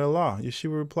commandment of the law?"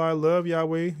 Yeshua replied, "Love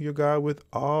Yahweh your God with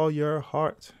all your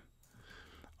heart,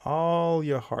 all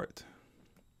your heart,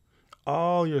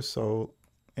 all your soul,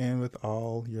 and with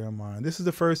all your mind." This is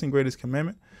the first and greatest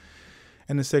commandment.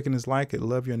 And the second is like it: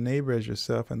 love your neighbor as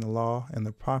yourself. And the law and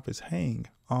the prophets hang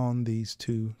on these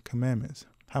two commandments.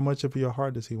 How much of your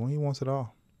heart does he want? He wants it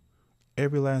all.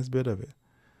 Every last bit of it.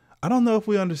 I don't know if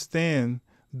we understand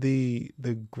the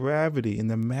gravity and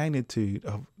the magnitude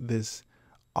of this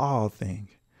all thing.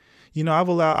 You know,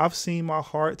 I've seen my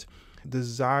heart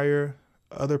desire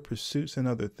other pursuits and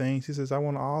other things. He says, I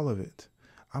want all of it.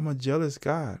 I'm a jealous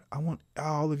God. I want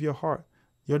all of your heart.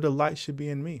 Your delight should be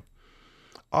in me.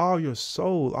 All your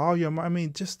soul, all your mind. I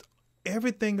mean, just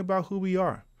everything about who we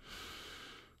are.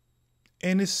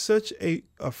 And it's such a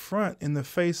affront in the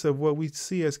face of what we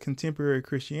see as contemporary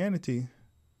Christianity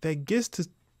that gets to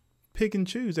pick and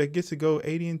choose, that gets to go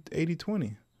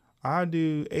 80-20. I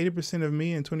do 80% of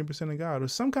me and 20% of God, or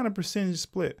some kind of percentage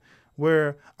split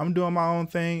where I'm doing my own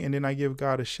thing and then I give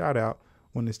God a shout out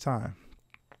when it's time.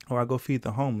 Or I go feed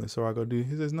the homeless, or I go do.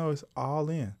 He says, no, it's all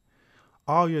in.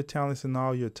 All your talents and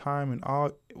all your time and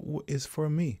all is for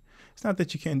me. It's not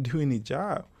that you can't do any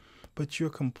job, but you're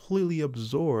completely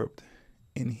absorbed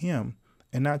in him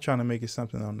and not trying to make it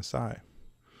something on the side.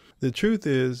 The truth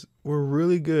is, we're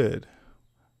really good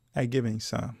at giving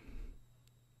some.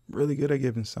 Really good at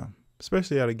giving some,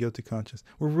 especially out of guilty conscience.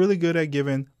 We're really good at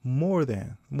giving more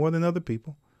than other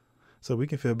people, so we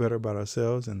can feel better about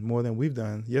ourselves and more than we've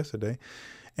done yesterday.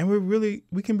 And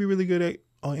we can be really good at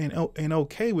and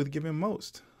okay with giving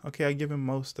most. Okay, I give him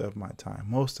most of my time,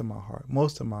 most of my heart,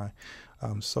 most of my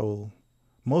soul,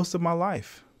 most of my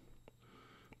life.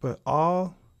 But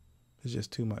all is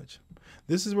just too much.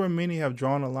 This is where many have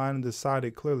drawn a line and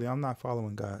decided clearly, I'm not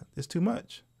following God. It's too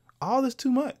much. All is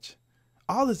too much.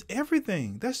 All is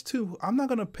everything. I'm not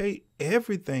going to pay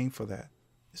everything for that.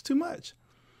 It's too much.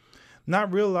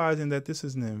 Not realizing that this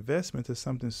is an investment to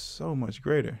something so much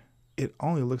greater. It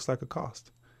only looks like a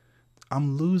cost.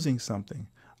 I'm losing something.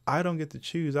 I don't get to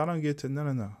choose. I don't get to,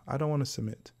 no. I don't want to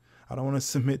submit. I don't want to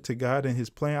submit to God and his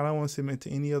plan. I don't want to submit to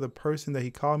any other person that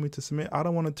he called me to submit. I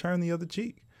don't want to turn the other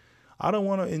cheek. I don't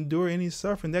want to endure any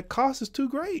suffering. That cost is too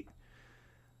great.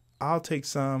 I'll take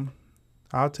some.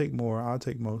 I'll take more. I'll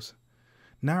take most.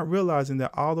 Not realizing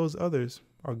that all those others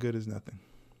are good as nothing.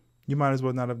 You might as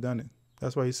well not have done it.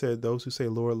 That's why he said those who say,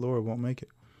 Lord, Lord, won't make it.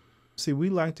 See, we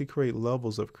like to create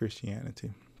levels of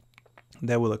Christianity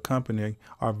that will accompany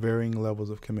our varying levels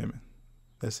of commitment.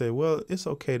 They say, well, it's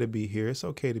okay to be here. It's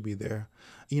okay to be there.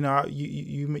 You know,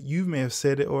 you may have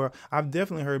said it, or I've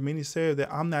definitely heard many say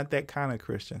that I'm not that kind of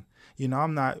Christian. You know,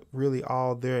 I'm not really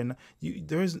all there. And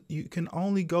you can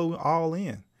only go all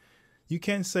in. You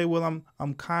can't say, well,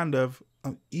 I'm kind of,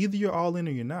 either you're all in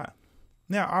or you're not.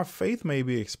 Now, our faith may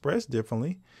be expressed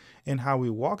differently in how we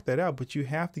walk that out, but you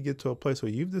have to get to a place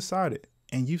where you've decided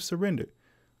and you've surrendered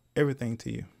everything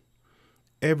to you.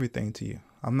 Everything to you.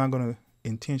 I'm not going to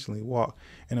intentionally walk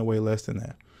in a way less than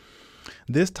that.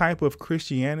 This type of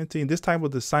Christianity, this type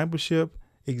of discipleship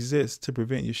exists to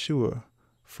prevent Yeshua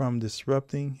from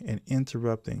disrupting and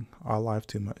interrupting our life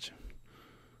too much.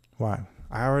 Why?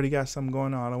 I already got something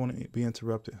going on. I don't want to be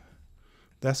interrupted.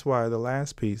 That's why the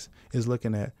last piece is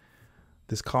looking at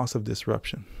this cost of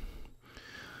disruption.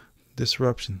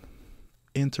 Disruption,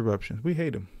 interruption. We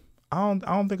hate them. I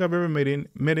don't think I've ever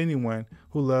met anyone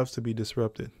who loves to be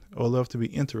disrupted or loves to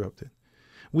be interrupted.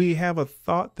 We have a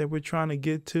thought that we're trying to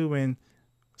get to and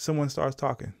someone starts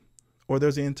talking, or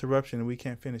there's an interruption and we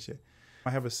can't finish it. I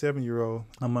have a 7-year-old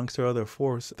amongst her other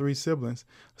 3 siblings,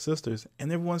 sisters,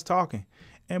 and everyone's talking.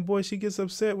 And boy, she gets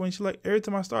upset when every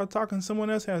time I start talking, someone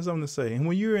else has something to say. And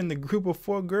when you're in the group of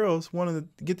 4 girls wanting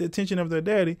to get the attention of their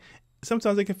daddy,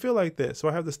 sometimes it can feel like that. So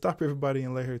I have to stop everybody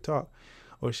and let her talk.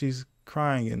 Or she's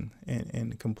crying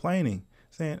and complaining,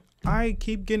 saying, I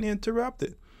keep getting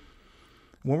interrupted.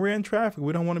 When we're in traffic,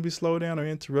 we don't want to be slowed down or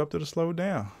interrupted or slowed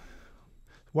down.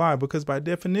 Why? Because by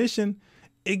definition,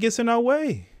 it gets in our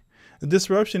way. The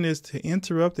disruption is to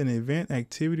interrupt an event,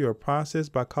 activity, or process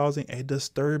by causing a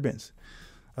disturbance.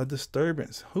 A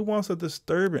disturbance. Who wants a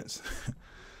disturbance?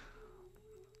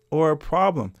 Or a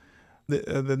problem?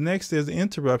 The next is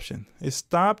interruption. It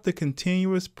stops the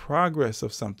continuous progress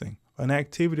of something, an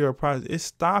activity or a process. It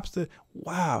stops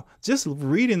just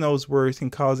reading those words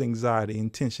can cause anxiety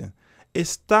and tension. It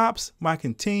stops my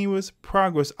continuous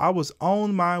progress. I was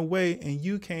on my way and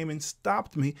you came and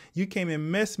stopped me. You came and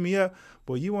messed me up.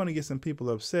 Boy, you want to get some people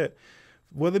upset,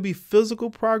 whether it be physical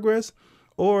progress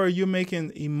or you're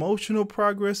making emotional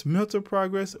progress, mental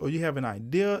progress, or you have an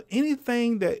idea,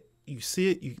 anything that you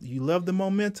see it, you love the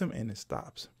momentum and it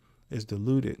stops. It's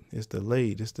diluted, it's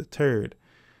delayed, it's deterred.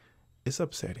 It's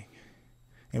upsetting,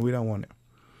 and we don't want it.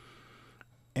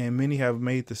 And many have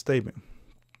made the statement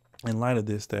in light of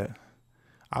this that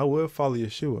I will follow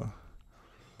Yeshua,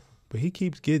 but he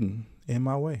keeps getting in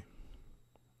my way.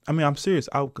 I mean, I'm serious.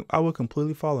 I will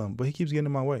completely follow him, but he keeps getting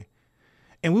in my way.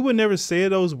 And we would never say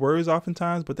those words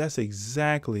oftentimes, but that's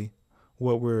exactly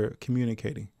what we're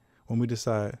communicating when we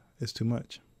decide it's too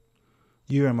much.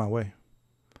 You're in my way.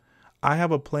 I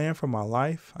have a plan for my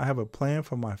life. I have a plan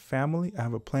for my family. I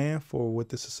have a plan for what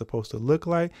this is supposed to look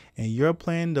like. And your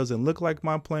plan doesn't look like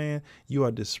my plan. You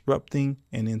are disrupting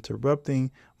and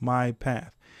interrupting my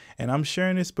path. And I'm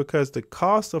sharing this because the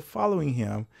cost of following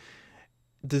him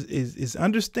is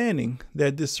understanding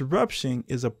that disruption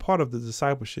is a part of the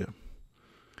discipleship.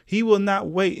 He will not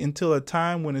wait until a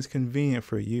time when it's convenient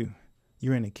for you.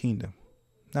 You're in a kingdom,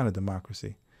 not a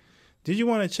democracy. Did you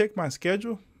want to check my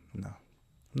schedule? No.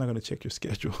 I'm not going to check your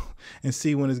schedule and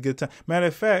see when it's a good time. Matter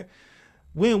of fact,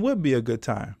 when would be a good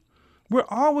time? We're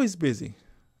always busy,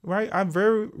 right? I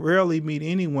very rarely meet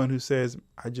anyone who says,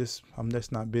 I'm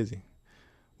just not busy.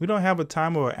 We don't have a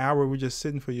time or an hour. We're just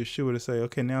sitting for Yeshua to say,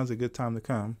 okay, now's a good time to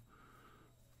come.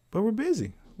 But we're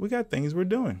busy. We got things we're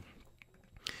doing.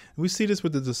 We see this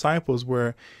with the disciples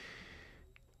where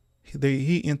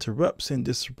he interrupts and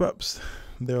disrupts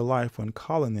their life when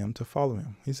calling them to follow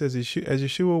him. He says, as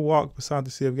Yeshua walked beside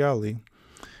the Sea of Galilee,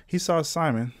 he saw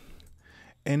Simon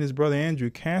and his brother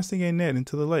Andrew casting a net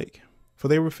into the lake, for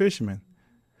they were fishermen.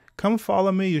 Come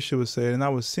follow me, Yeshua said, and I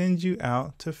will send you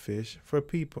out to fish for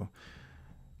people.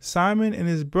 Simon and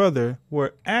his brother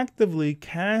were actively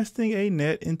casting a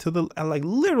net into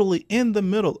literally in the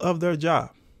middle of their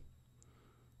job.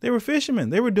 They were fishermen.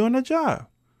 They were doing their job.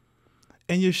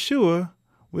 And Yeshua,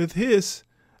 with his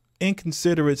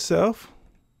inconsiderate self,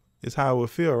 is how it would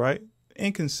feel, right?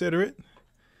 Inconsiderate,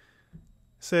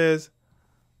 says,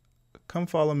 come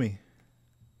follow me.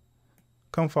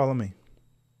 Come follow me.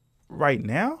 Right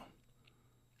now,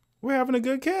 we're having a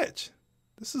good catch.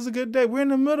 This is a good day. We're in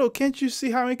the middle. Can't you see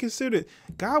how inconsiderate?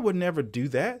 God would never do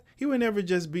that. He would never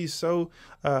just be so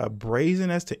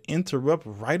brazen as to interrupt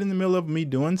right in the middle of me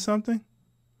doing something.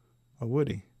 Or would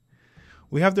he?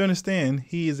 We have to understand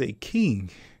he is a king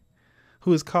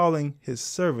who is calling his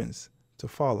servants to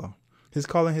follow. He's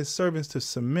calling his servants to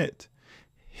submit.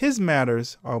 His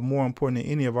matters are more important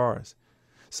than any of ours.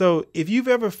 So if you've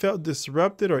ever felt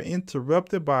disrupted or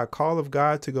interrupted by a call of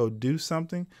God to go do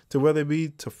something, to whether it be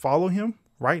to follow him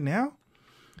right now,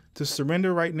 to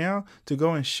surrender right now, to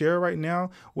go and share right now,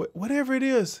 whatever it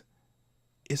is,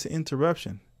 it's an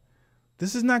interruption.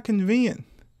 This is not convenient.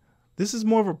 This is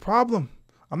more of a problem.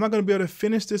 I'm not going to be able to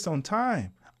finish this on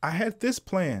time. I had this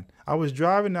plan. I was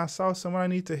driving and I saw someone I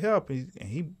need to help. And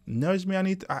he nudged me.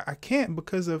 I can't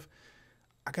because I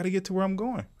got to get to where I'm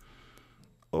going.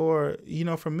 Or,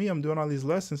 for me, I'm doing all these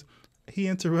lessons. He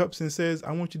interrupts and says,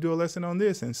 I want you to do a lesson on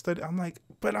this and study. I'm like,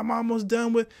 but I'm almost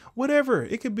done with whatever.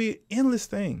 It could be endless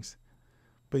things.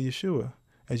 But Yeshua,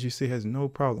 as you see, has no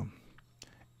problem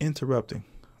interrupting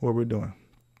what we're doing.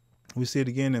 We see it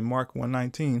again in Mark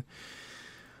 1:19.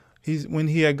 When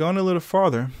he had gone a little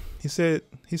farther, he said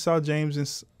he saw James,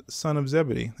 and son of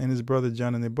Zebedee, and his brother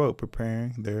John in their boat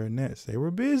preparing their nets. They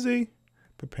were busy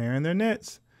preparing their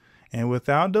nets. And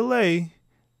without delay,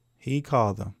 he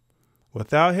called them.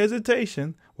 Without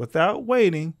hesitation, without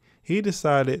waiting, he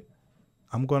decided,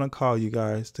 I'm going to call you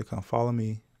guys to come follow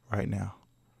me right now.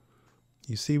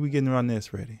 You see, we're getting our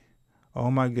nets ready.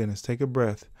 Oh my goodness, take a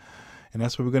breath. And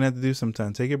that's what we're going to have to do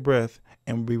sometime. Take a breath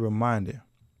and be reminded.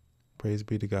 Praise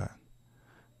be to God.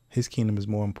 His kingdom is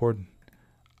more important.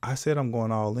 I said I'm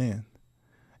going all in.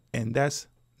 And that's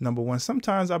number one.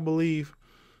 Sometimes I believe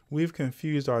we've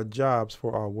confused our jobs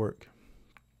for our work.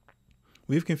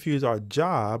 We've confused our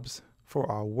jobs for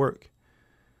our work.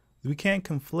 We can't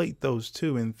conflate those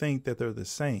two and think that they're the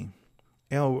same.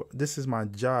 Oh, this is my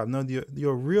job. No,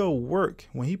 your real work.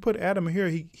 When he put Adam here,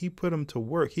 he put him to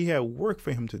work. He had work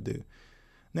for him to do.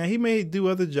 Now, he may do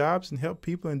other jobs and help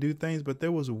people and do things, but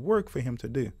there was work for him to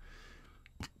do.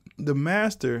 The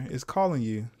master is calling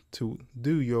you to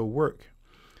do your work.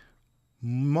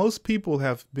 Most people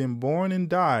have been born and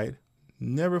died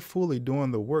never fully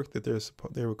doing the work that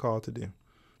they were called to do.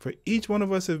 For each one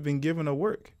of us have been given a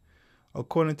work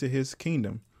according to his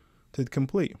kingdom to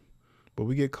complete. But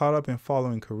we get caught up in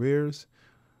following careers,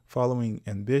 following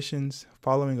ambitions,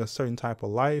 following a certain type of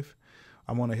life.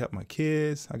 I want to help my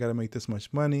kids. I got to make this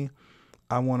much money.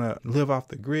 I want to live off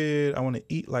the grid. I want to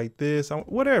eat like this.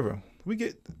 Whatever.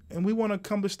 we want to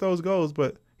accomplish those goals,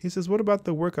 but he says, what about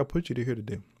the work I put you here to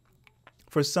do?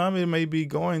 For some, it may be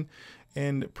going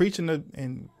and preaching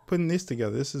and putting this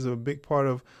together. This is a big part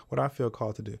of what I feel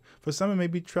called to do. For some, it may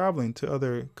be traveling to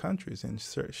other countries and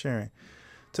sharing.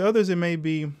 To others, it may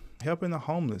be helping the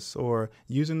homeless or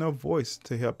using their voice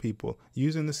to help people,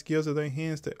 using the skills of their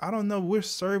hands. I don't know. We're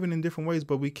serving in different ways,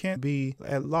 but we can't be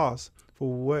at loss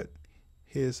for what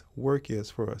his work is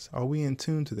for us. Are we in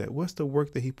tune to that? What's the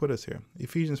work that he put us here?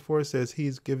 Ephesians 4 says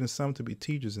he's given some to be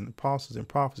teachers and apostles and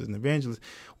prophets and evangelists.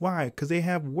 Why? Because they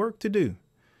have work to do.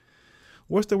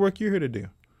 What's the work you're here to do?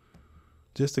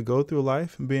 Just to go through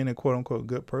life and being a quote unquote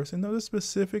good person? No, the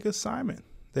specific assignment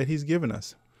that he's given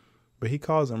us. But he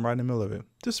calls them right in the middle of it,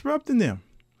 disrupting them.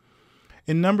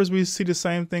 In Numbers, we see the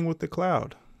same thing with the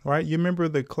cloud, right? You remember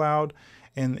the cloud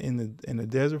in the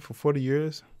desert for 40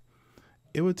 years?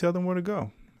 It would tell them where to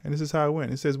go. And this is how it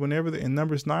went. It says in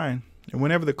Numbers 9, and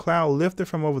whenever the cloud lifted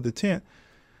from over the tent,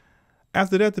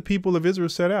 after that, the people of Israel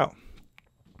set out.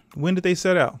 When did they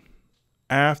set out?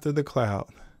 After the cloud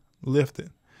lifted.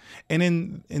 And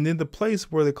in the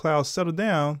place where the cloud settled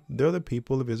down, there the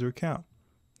people of Israel count.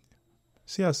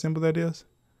 See how simple that is?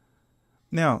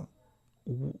 Now,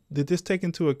 did this take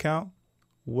into account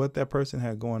what that person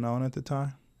had going on at the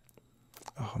time?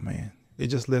 Oh, man. It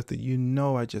just lifted.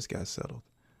 I just got settled.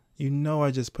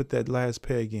 I just put that last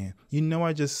peg in.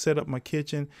 I just set up my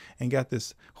kitchen and got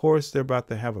this horse. They're about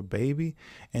to have a baby.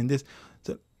 And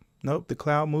nope, the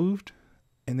cloud moved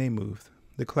and they moved.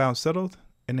 The cloud settled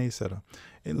and they settled.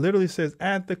 It literally says,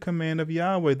 at the command of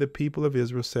Yahweh, the people of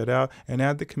Israel set out, and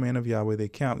at the command of Yahweh, they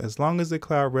count. As long as the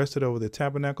cloud rested over the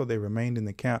tabernacle, they remained in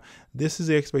the count. This is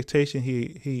the expectation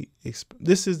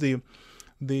this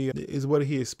is what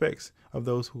he expects of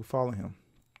those who follow him.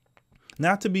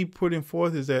 Not to be putting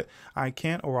forth is that I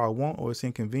can't or I won't or it's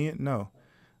inconvenient. No,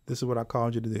 this is what I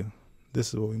called you to do.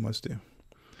 This is what we must do.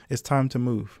 It's time to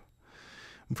move.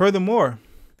 Furthermore,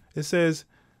 it says,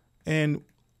 and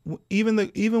even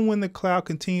when the cloud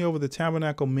continued over the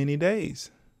tabernacle many days,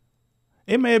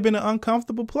 it may have been an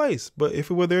uncomfortable place, but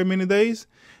if it were there many days,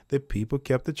 the people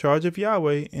kept the charge of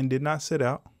Yahweh and did not sit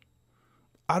out.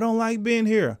 I don't like being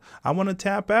here. I want to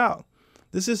tap out.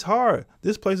 This is hard.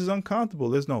 This place is uncomfortable.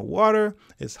 There's no water.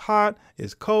 It's hot.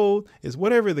 It's cold. It's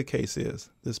whatever the case is.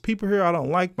 There's people here. I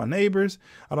don't like my neighbors.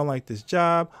 I don't like this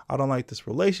job. I don't like this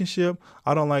relationship.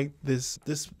 I don't like this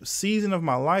season of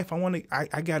my life.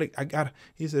 I got it.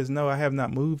 He says, no, I have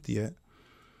not moved yet.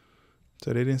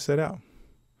 So they didn't set out.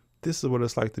 This is what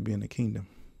it's like to be in the kingdom.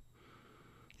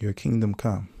 Your kingdom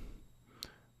come.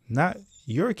 Not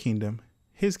your kingdom,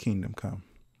 his kingdom come.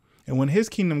 And when his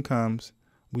kingdom comes,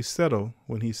 we settle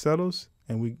when he settles,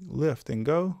 and we lift and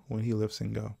go when he lifts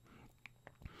and go.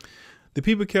 The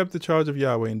people kept the charge of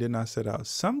Yahweh and did not set out.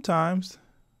 Sometimes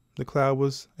the cloud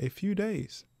was a few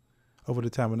days over the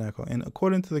tabernacle. And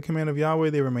according to the command of Yahweh,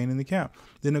 they remained in the camp.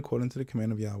 Then according to the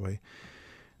command of Yahweh,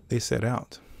 they set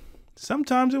out.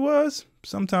 Sometimes it was,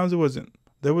 sometimes it wasn't.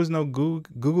 There was no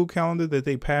Google calendar that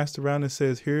they passed around that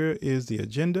says, here is the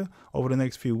agenda over the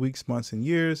next few weeks, months, and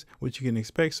years, which you can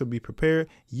expect, so be prepared.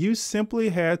 You simply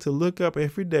had to look up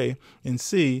every day and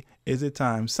see, is it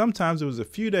time? Sometimes it was a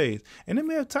few days, and it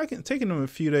may have taken them a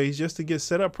few days just to get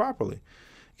set up properly.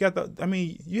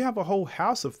 You have a whole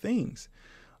house of things,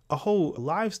 a whole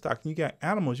livestock, you got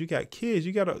animals, you got kids,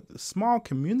 you got a small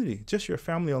community, just your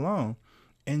family alone.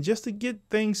 And just to get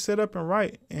things set up and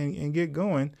right and get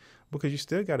going, because you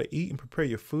still got to eat and prepare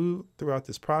your food throughout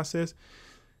this process.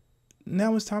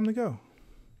 Now it's time to go.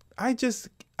 I just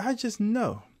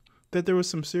know that there was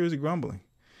some serious grumbling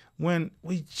when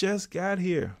we just got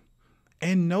here,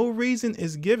 and no reason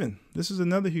is given. This is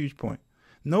another huge point.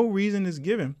 No reason is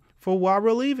given for why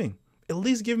we're leaving. At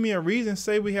least give me a reason.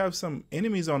 Say we have some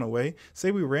enemies on the way.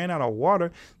 Say we ran out of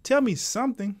water. Tell me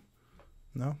something.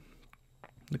 No,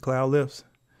 the cloud lifts.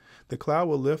 The cloud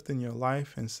will lift in your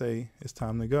life and say, it's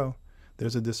time to go.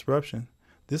 There's a disruption.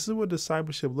 This is what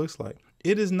discipleship looks like.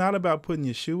 It is not about putting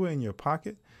Yeshua in your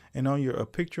pocket and on a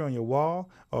picture on your wall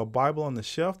or a Bible on the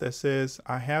shelf that says,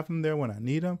 I have him there when I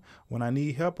need him. When I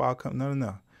need help, I'll come.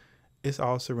 No. It's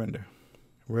all surrender.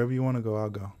 Wherever you want to go, I'll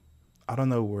go. I don't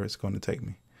know where it's going to take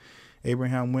me.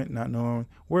 Abraham went not knowing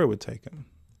where it would take him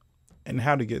and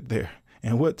how to get there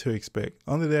and what to expect.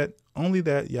 Only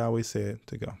that Yahweh said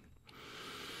to go.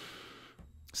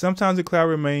 Sometimes the cloud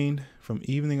remained from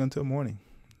evening until morning,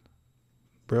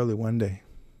 barely one day.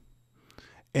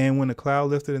 And when the cloud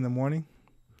lifted in the morning,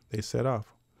 they set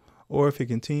off. Or if it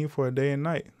continued for a day and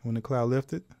night, when the cloud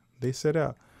lifted, they set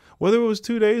out. Whether it was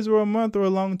 2 days or a month or a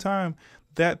long time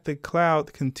that the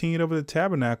cloud continued over the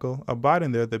tabernacle,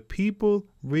 abiding there, the people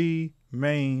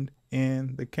remained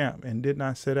in the camp and did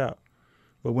not set out.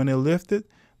 But when it lifted,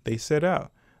 they set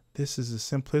out. This is the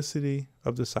simplicity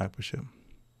of discipleship.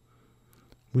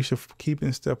 We should keep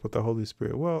in step with the Holy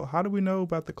Spirit. Well, how do we know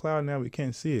about the cloud now? We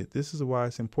can't see it. This is why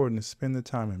it's important to spend the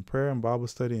time in prayer and Bible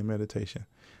study and meditation.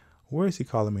 Where is he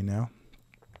calling me now?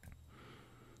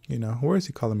 Where is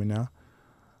he calling me now?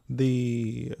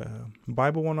 The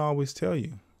Bible won't always tell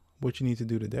you what you need to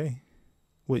do today,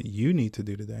 what you need to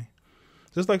do today.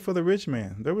 Just like for the rich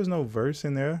man, there was no verse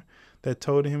in there that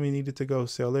told him he needed to go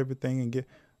sell everything and get.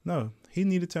 No, he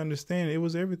needed to understand it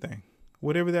was everything,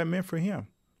 whatever that meant for him.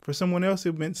 For someone else,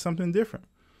 it meant something different.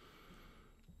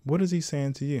 What is he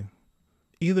saying to you?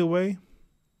 Either way,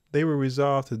 they were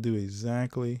resolved to do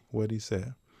exactly what he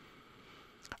said.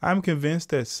 I'm convinced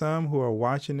that some who are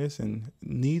watching this and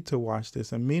need to watch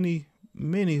this, and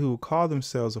many who call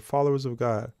themselves the followers of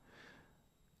God,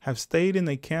 have stayed in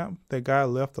the camp that God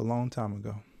left a long time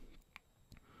ago.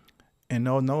 And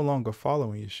are no longer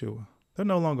following Yeshua. They're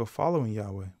no longer following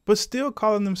Yahweh, but still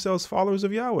calling themselves followers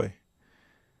of Yahweh.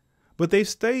 But they've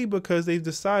stayed because they've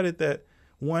decided that,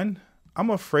 one, I'm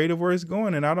afraid of where it's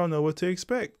going and I don't know what to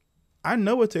expect. I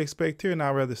know what to expect here and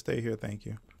I'd rather stay here. Thank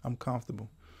you. I'm comfortable.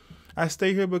 I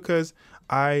stay here because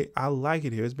I like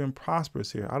it here. It's been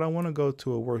prosperous here. I don't want to go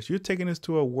to a worse. You're taking us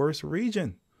to a worse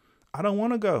region. I don't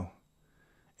want to go.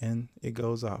 And it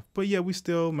goes off. But yet we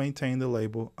still maintain the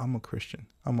label, I'm a Christian.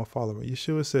 I'm a follower.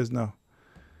 Yeshua says, no,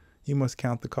 you must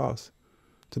count the cost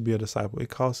to be a disciple. It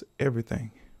costs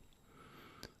everything.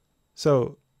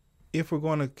 So if we're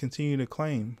going to continue to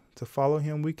claim to follow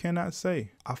him, we cannot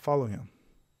say, I follow him.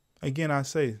 Again, I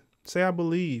say I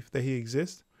believe that he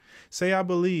exists. Say I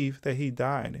believe that he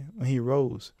died and he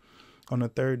rose on the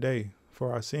third day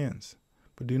for our sins.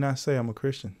 But do not say I'm a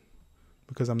Christian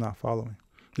because I'm not following.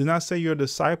 Do not say you're a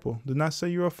disciple. Do not say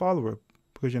you're a follower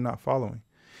because you're not following.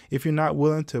 If you're not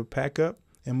willing to pack up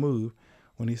and move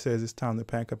when he says it's time to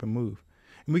pack up and move.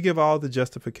 And we give all the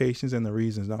justifications and the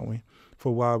reasons, don't we,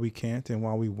 for why we can't and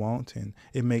why we won't. And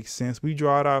it makes sense. We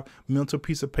draw out our mental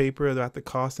piece of paper about the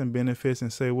costs and benefits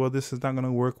and say, well, this is not going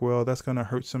to work well. That's going to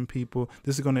hurt some people.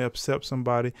 This is going to upset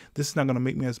somebody. This is not going to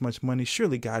make me as much money.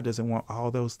 Surely God doesn't want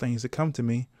all those things to come to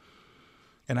me.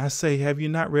 And I say, have you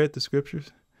not read the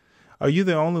scriptures? Are you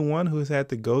the only one who has had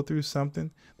to go through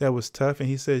something that was tough? And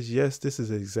he says, yes, this is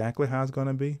exactly how it's going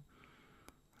to be.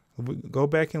 Go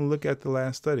back and look at the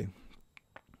last study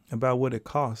about what it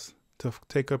costs to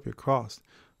take up your cross,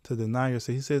 to deny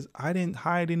yourself. He says, I didn't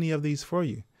hide any of these for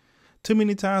you. Too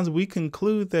many times we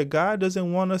conclude that God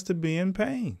doesn't want us to be in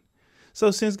pain.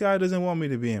 So since God doesn't want me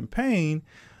to be in pain,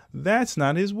 that's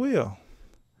not his will.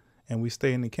 And we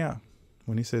stay in the camp.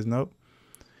 When he says, nope,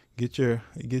 get your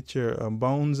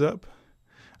bones up.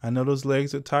 I know those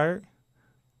legs are tired,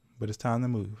 but it's time to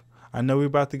move. I know we're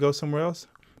about to go somewhere else,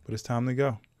 but it's time to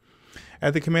go.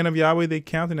 At the command of Yahweh, they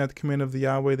camped, and at the command of the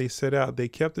Yahweh, they set out. They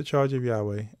kept the charge of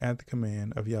Yahweh at the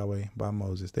command of Yahweh by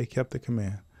Moses. They kept the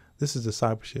command. This is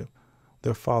discipleship.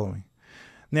 They're following.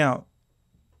 Now,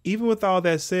 even with all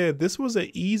that said, this was an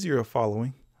easier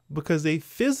following because they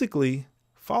physically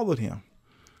followed him.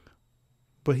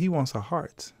 But he wants our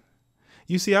hearts.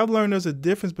 You see, I've learned there's a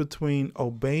difference between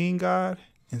obeying God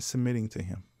and submitting to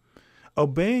him.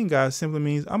 Obeying God simply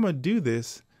means I'm going to do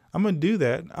this. I'm going to do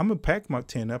that. I'm going to pack my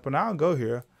tent up and I'll go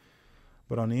here.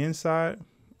 But on the inside,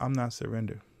 I'm not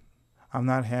surrendered. I'm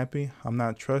not happy. I'm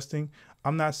not trusting.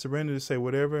 I'm not surrendered to say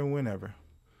whatever and whenever.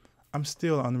 I'm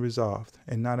still unresolved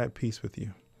and not at peace with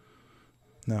you.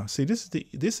 Now, see,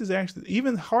 this is actually,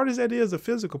 even hard as that is, the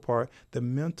physical part, the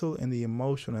mental and the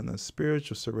emotional and the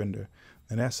spiritual surrender,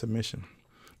 and that submission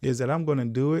is that I'm going to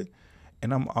do it.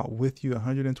 And I'm with you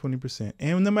 120%.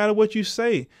 And no matter what you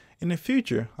say in the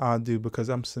future, I'll do because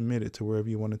I'm submitted to wherever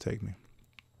you want to take me.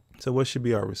 So what should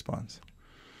be our response?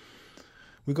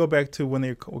 We go back to when they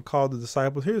were called the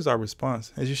disciples. Here's our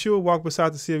response. As Yeshua walked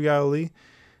beside the Sea of Galilee,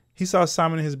 he saw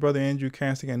Simon and his brother Andrew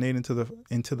casting a net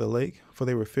into the lake, for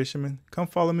they were fishermen. Come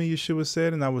follow me, Yeshua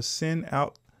said, and I will send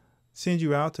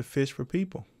you out to fish for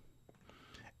people.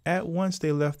 At once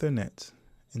they left their nets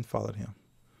and followed him.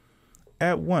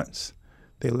 At once.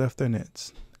 They left their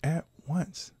nets at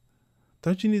once.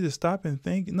 Don't you need to stop and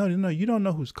think? No, you don't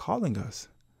know who's calling us.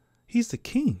 He's the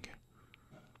king.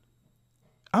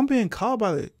 I'm being called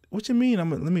by the, what you mean? Let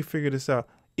me figure this out.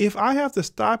 If I have to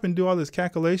stop and do all these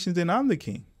calculations, then I'm the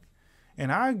king.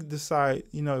 And I decide,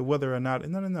 whether or not,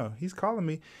 no, he's calling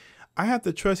me. I have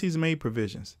to trust he's made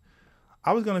provisions.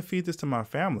 I was going to feed this to my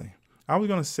family. I was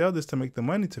going to sell this to make the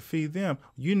money to feed them.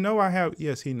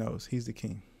 Yes, he knows he's the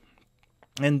king.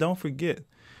 And don't forget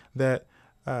that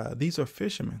these are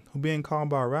fishermen who are being called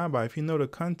by a rabbi. If you know the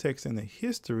context and the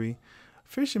history,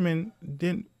 fishermen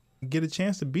didn't get a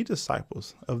chance to be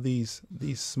disciples of these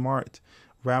smart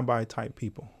rabbi type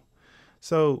people.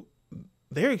 So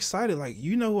they're excited, like,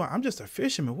 I'm just a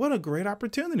fisherman. What a great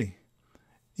opportunity.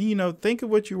 Think of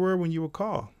what you were when you were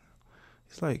called.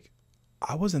 It's like,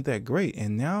 I wasn't that great.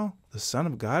 And now the Son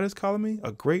of God is calling me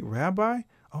a great rabbi.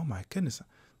 Oh my goodness.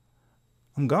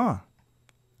 I'm gone.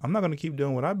 I'm not going to keep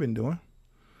doing what I've been doing.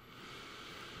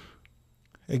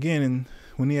 Again, and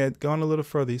when he had gone a little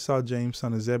further, he saw James,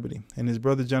 son of Zebedee, and his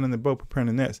brother John in the boat preparing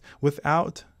the nets.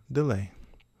 Without delay,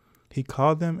 he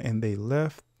called them, and they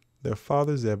left their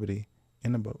father Zebedee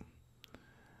in the boat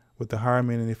with the hired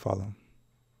men, and they followed him.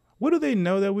 What do they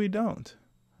know that we don't?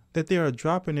 That they are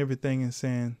dropping everything and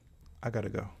saying, I got to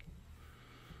go.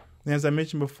 And as I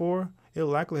mentioned before, it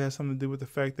likely has something to do with the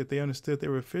fact that they understood they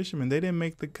were fishermen. They didn't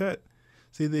make the cut.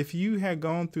 See, if you had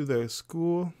gone through the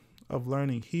school of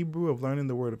learning Hebrew, of learning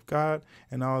the Word of God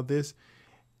and all this,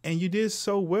 and you did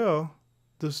so well,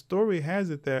 the story has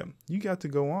it that you got to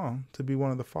go on to be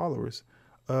one of the followers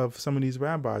of some of these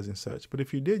rabbis and such. But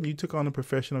if you didn't, you took on the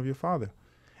profession of your father.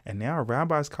 And now a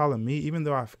rabbi's calling me, even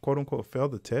though I quote unquote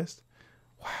failed the test.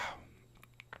 Wow.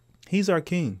 He's our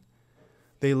king.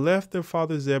 They left their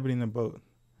father Zebedee in the boat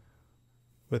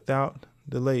without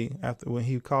delay, when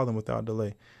he called them without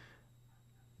delay.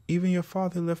 Even your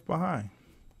father left behind.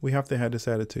 We have to have this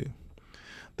attitude.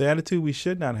 The attitude we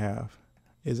should not have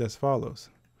is as follows.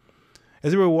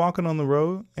 As they were walking on the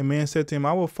road, a man said to him,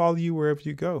 I will follow you wherever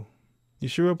you go.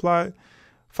 Yeshua replied,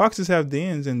 foxes have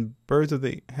dens and birds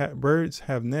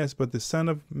have nests, but the Son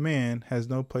of Man has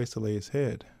no place to lay his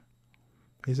head.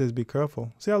 He says, be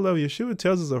careful. See, I love Yeshua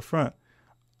tells us up front,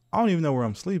 I don't even know where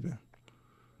I'm sleeping.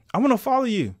 I want to follow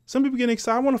you. Some people get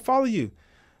excited. I want to follow you.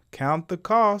 Count the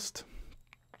cost.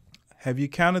 Have you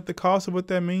counted the cost of what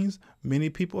that means? Many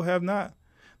people have not.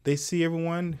 They see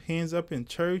everyone hands up in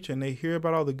church and they hear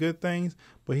about all the good things.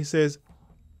 But he says,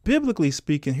 biblically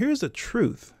speaking, here's the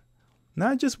truth.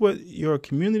 Not just what your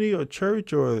community or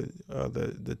church or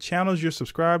the channels you're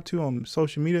subscribed to on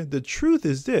social media. The truth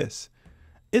is this.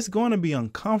 It's going to be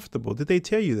uncomfortable. Did they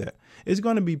tell you that? It's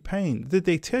going to be pain. Did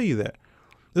they tell you that?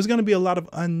 There's going to be a lot of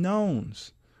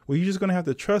unknowns where you're just going to have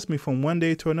to trust me from one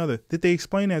day to another. Did they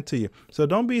explain that to you? So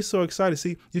don't be so excited.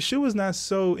 See, Yeshua is not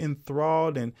so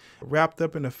enthralled and wrapped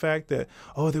up in the fact that,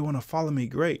 oh, they want to follow me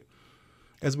great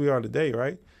as we are today,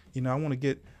 right? I want to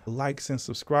get likes and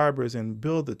subscribers and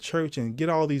build the church and get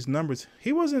all these numbers.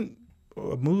 He wasn't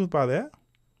moved by that.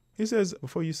 He says,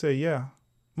 before you say, yeah,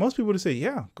 most people would say,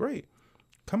 yeah, great.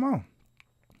 Come on.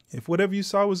 If whatever you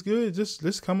saw was good, just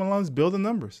let's come along, let's build the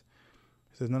numbers.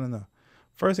 He says, no.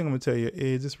 First thing I'm going to tell you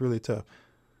is it's really tough.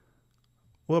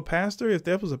 Well, pastor, if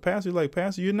that was a pastor, like,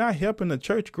 pastor, you're not helping the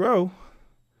church grow.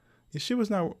 Yeshua's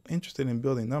not interested in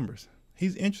building numbers.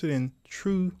 He's interested in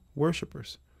true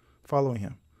worshipers following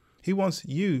him. He wants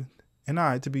you and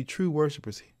I to be true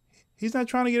worshipers. He's not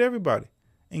trying to get everybody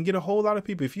and get a whole lot of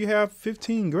people. If you have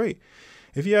 15, great.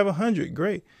 If you have 100,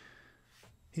 great.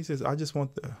 He says, I just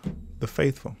want the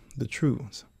faithful, the true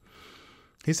ones.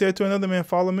 He said to another man,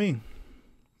 follow me.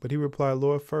 But he replied,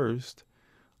 Lord, first,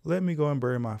 let me go and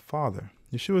bury my father.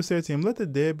 Yeshua said to him, let the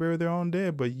dead bury their own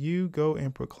dead, but you go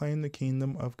and proclaim the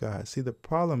kingdom of God. See, the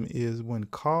problem is when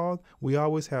called, we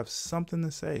always have something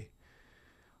to say.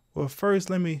 Well, first,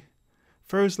 let me,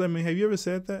 have you ever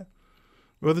said that?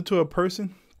 Whether to a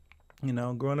person,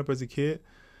 growing up as a kid,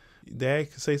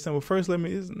 dad could say something, well, first, let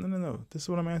me, no, this is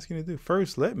what I'm asking you to do.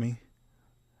 First, let me.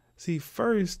 See,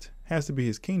 first has to be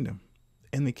his kingdom,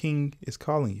 and the king is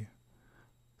calling you.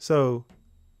 So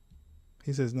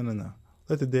he says, no.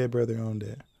 Let the dead bury their own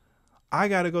dead. I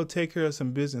got to go take care of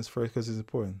some business first because it's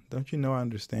important. Don't you know I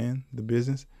understand the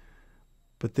business?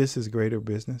 But this is greater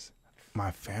business. My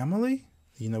family?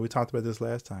 We talked about this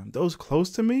last time. Those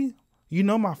close to me?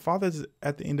 My father's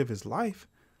at the end of his life.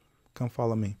 Come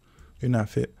follow me. You're not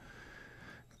fit.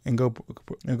 And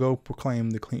go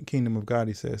proclaim the kingdom of God,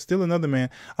 he says. Still another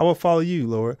man, I will follow you,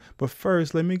 Lord. But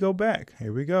first, let me go back.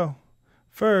 Here we go.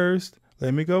 First,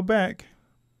 let me go back.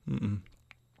 And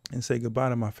say goodbye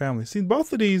to my family. See,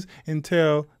 both of these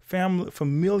entail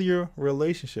familiar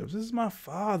relationships. This is my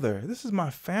father. This is my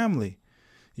family.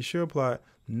 Yeshua replied,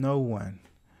 no one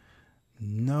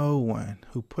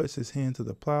who puts his hand to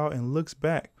the plow and looks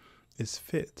back is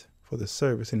fit for the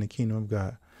service in the kingdom of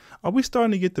God. Are we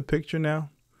starting to get the picture now?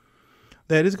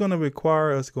 That it's going to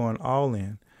require us going all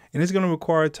in. And it's going to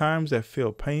require times that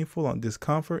feel painful and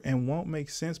discomfort and won't make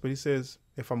sense. But he says,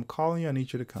 if I'm calling you, I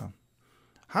need you to come.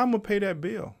 How am I going to pay that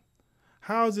bill?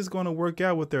 How is this going to work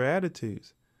out with their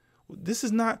attitudes? This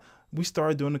is not, we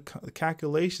started doing the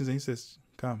calculations and he says,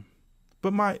 come.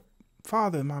 But my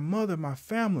father, my mother, my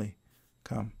family,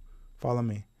 come. Follow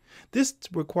me. This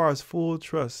requires full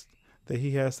trust that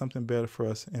he has something better for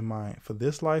us in mind for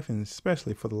this life and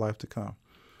especially for the life to come.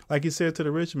 Like he said to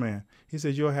the rich man, he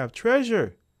said, you'll have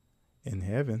treasure in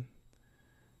heaven.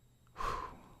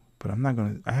 But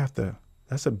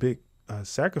that's a big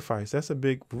sacrifice. That's a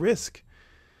big risk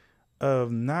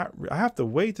of I have to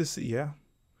wait to see. Yeah,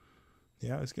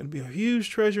 it's going to be a huge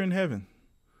treasure in heaven.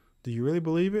 Do you really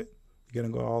believe it? You're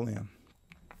going to go all in,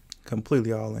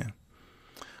 completely all in.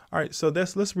 All right, so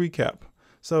let's recap.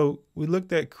 So we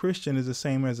looked at Christian is the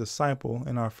same as disciple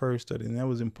in our first study, and that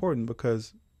was important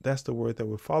because that's the word that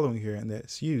we're following here, and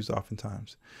that's used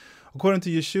oftentimes. According to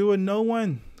Yeshua, no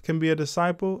one can be a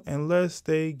disciple unless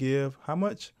they give how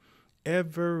much?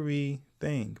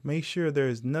 Everything. Make sure there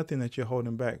is nothing that you're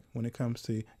holding back when it comes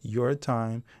to your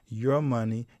time, your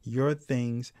money, your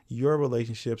things, your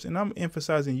relationships. And I'm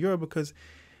emphasizing your because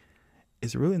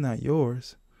it's really not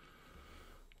yours.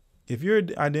 If you're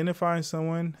identifying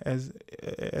someone as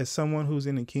someone who's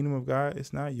in the kingdom of God,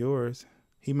 it's not yours.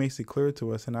 He makes it clear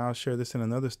to us, and I'll share this in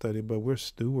another study, but we're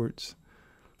stewards,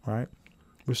 right?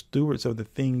 We're stewards of the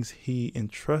things he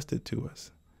entrusted to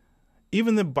us.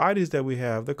 Even the bodies that we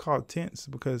have, they're called tents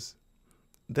because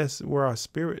that's where our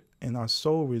spirit and our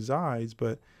soul resides,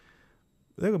 but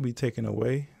they're going to be taken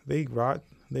away. They rot,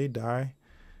 they die.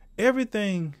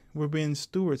 Everything we're being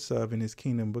stewards of in his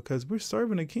kingdom because we're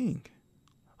serving a king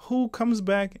who comes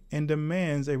back and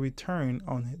demands a return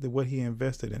on what he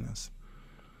invested in us.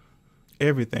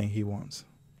 Everything he wants.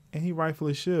 And he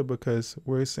rightfully should because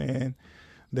we're saying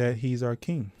that he's our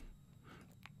king.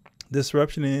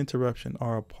 Disruption and interruption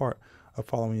are a part of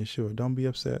following Yeshua. Don't be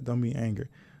upset. Don't be angry.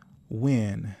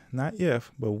 When, not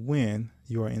if, but when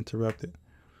you are interrupted,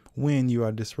 when you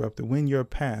are disrupted, when your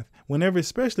path, whenever,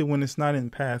 especially when it's not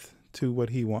in path to what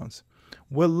he wants.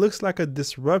 What looks like a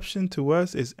disruption to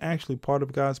us is actually part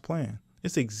of God's plan.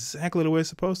 It's exactly the way it's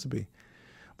supposed to be.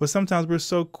 But sometimes we're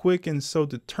so quick and so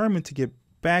determined to get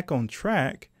back on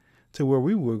track to where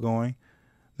we were going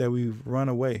that we've run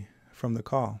away from the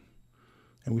call.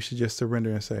 And we should just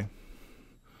surrender and say,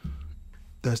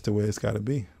 that's the way it's got to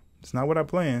be. It's not what I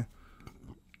planned,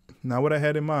 not what I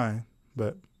had in mind,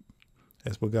 but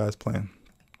that's what God's plan.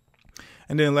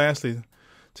 And then lastly,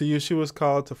 to Yeshua's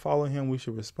call to follow him, we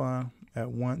should respond at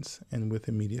once and with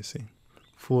immediacy.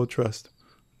 Full trust.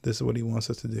 This is what he wants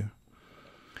us to do.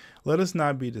 Let us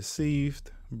not be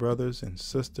deceived, brothers and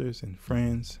sisters and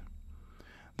friends,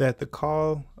 that the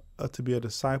call to be a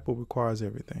disciple requires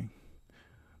everything.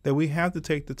 That we have to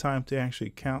take the time to actually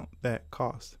count that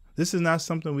cost. This is not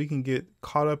something we can get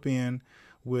caught up in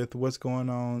with what's going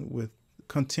on with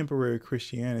contemporary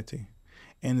Christianity.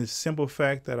 And the simple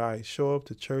fact that I show up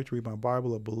to church, read my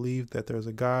Bible, or believe that there's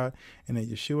a God and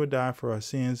that Yeshua died for our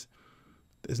sins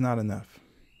is not enough.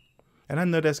 And I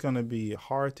know that's going to be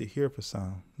hard to hear for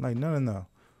some. Like, no.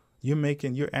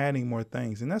 You're adding more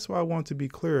things. And that's why I want to be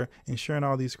clear in sharing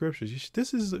all these scriptures.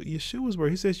 This is Yeshua's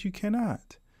word. He says, you cannot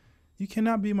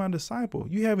be my disciple.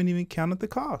 You haven't even counted the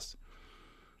cost.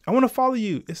 I want to follow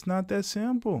you. It's not that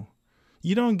simple.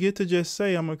 You don't get to just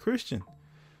say I'm a Christian.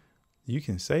 You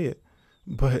can say it,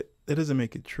 but it doesn't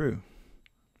make it true.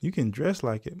 You can dress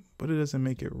like it, but it doesn't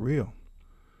make it real.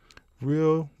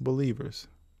 Real believers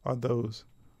are those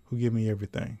who give me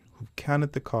everything, who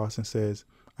counted the cost and says,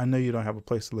 I know you don't have a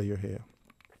place to lay your head.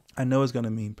 I know it's going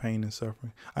to mean pain and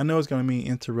suffering. I know it's going to mean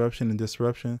interruption and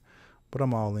disruption, but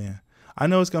I'm all in. I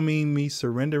know it's going to mean me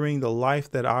surrendering the life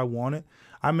that I wanted.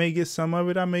 I may get some of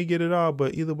it. I may get it all,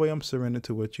 but either way, I'm surrendered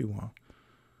to what you want.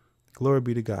 Glory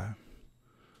be to God.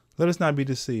 Let us not be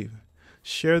deceived.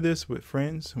 Share this with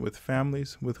friends, with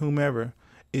families, with whomever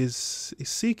is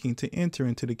seeking to enter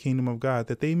into the kingdom of God,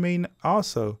 that they may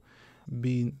also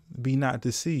be not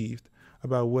deceived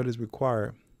about what is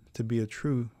required to be a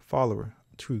true follower,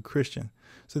 a true Christian,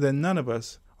 so that none of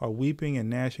us are weeping and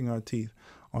gnashing our teeth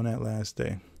on that last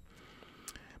day.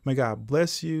 May God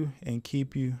bless you and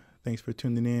keep you. Thanks for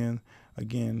tuning in.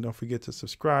 Again, don't forget to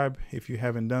subscribe if you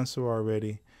haven't done so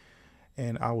already.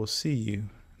 And I will see you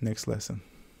next lesson.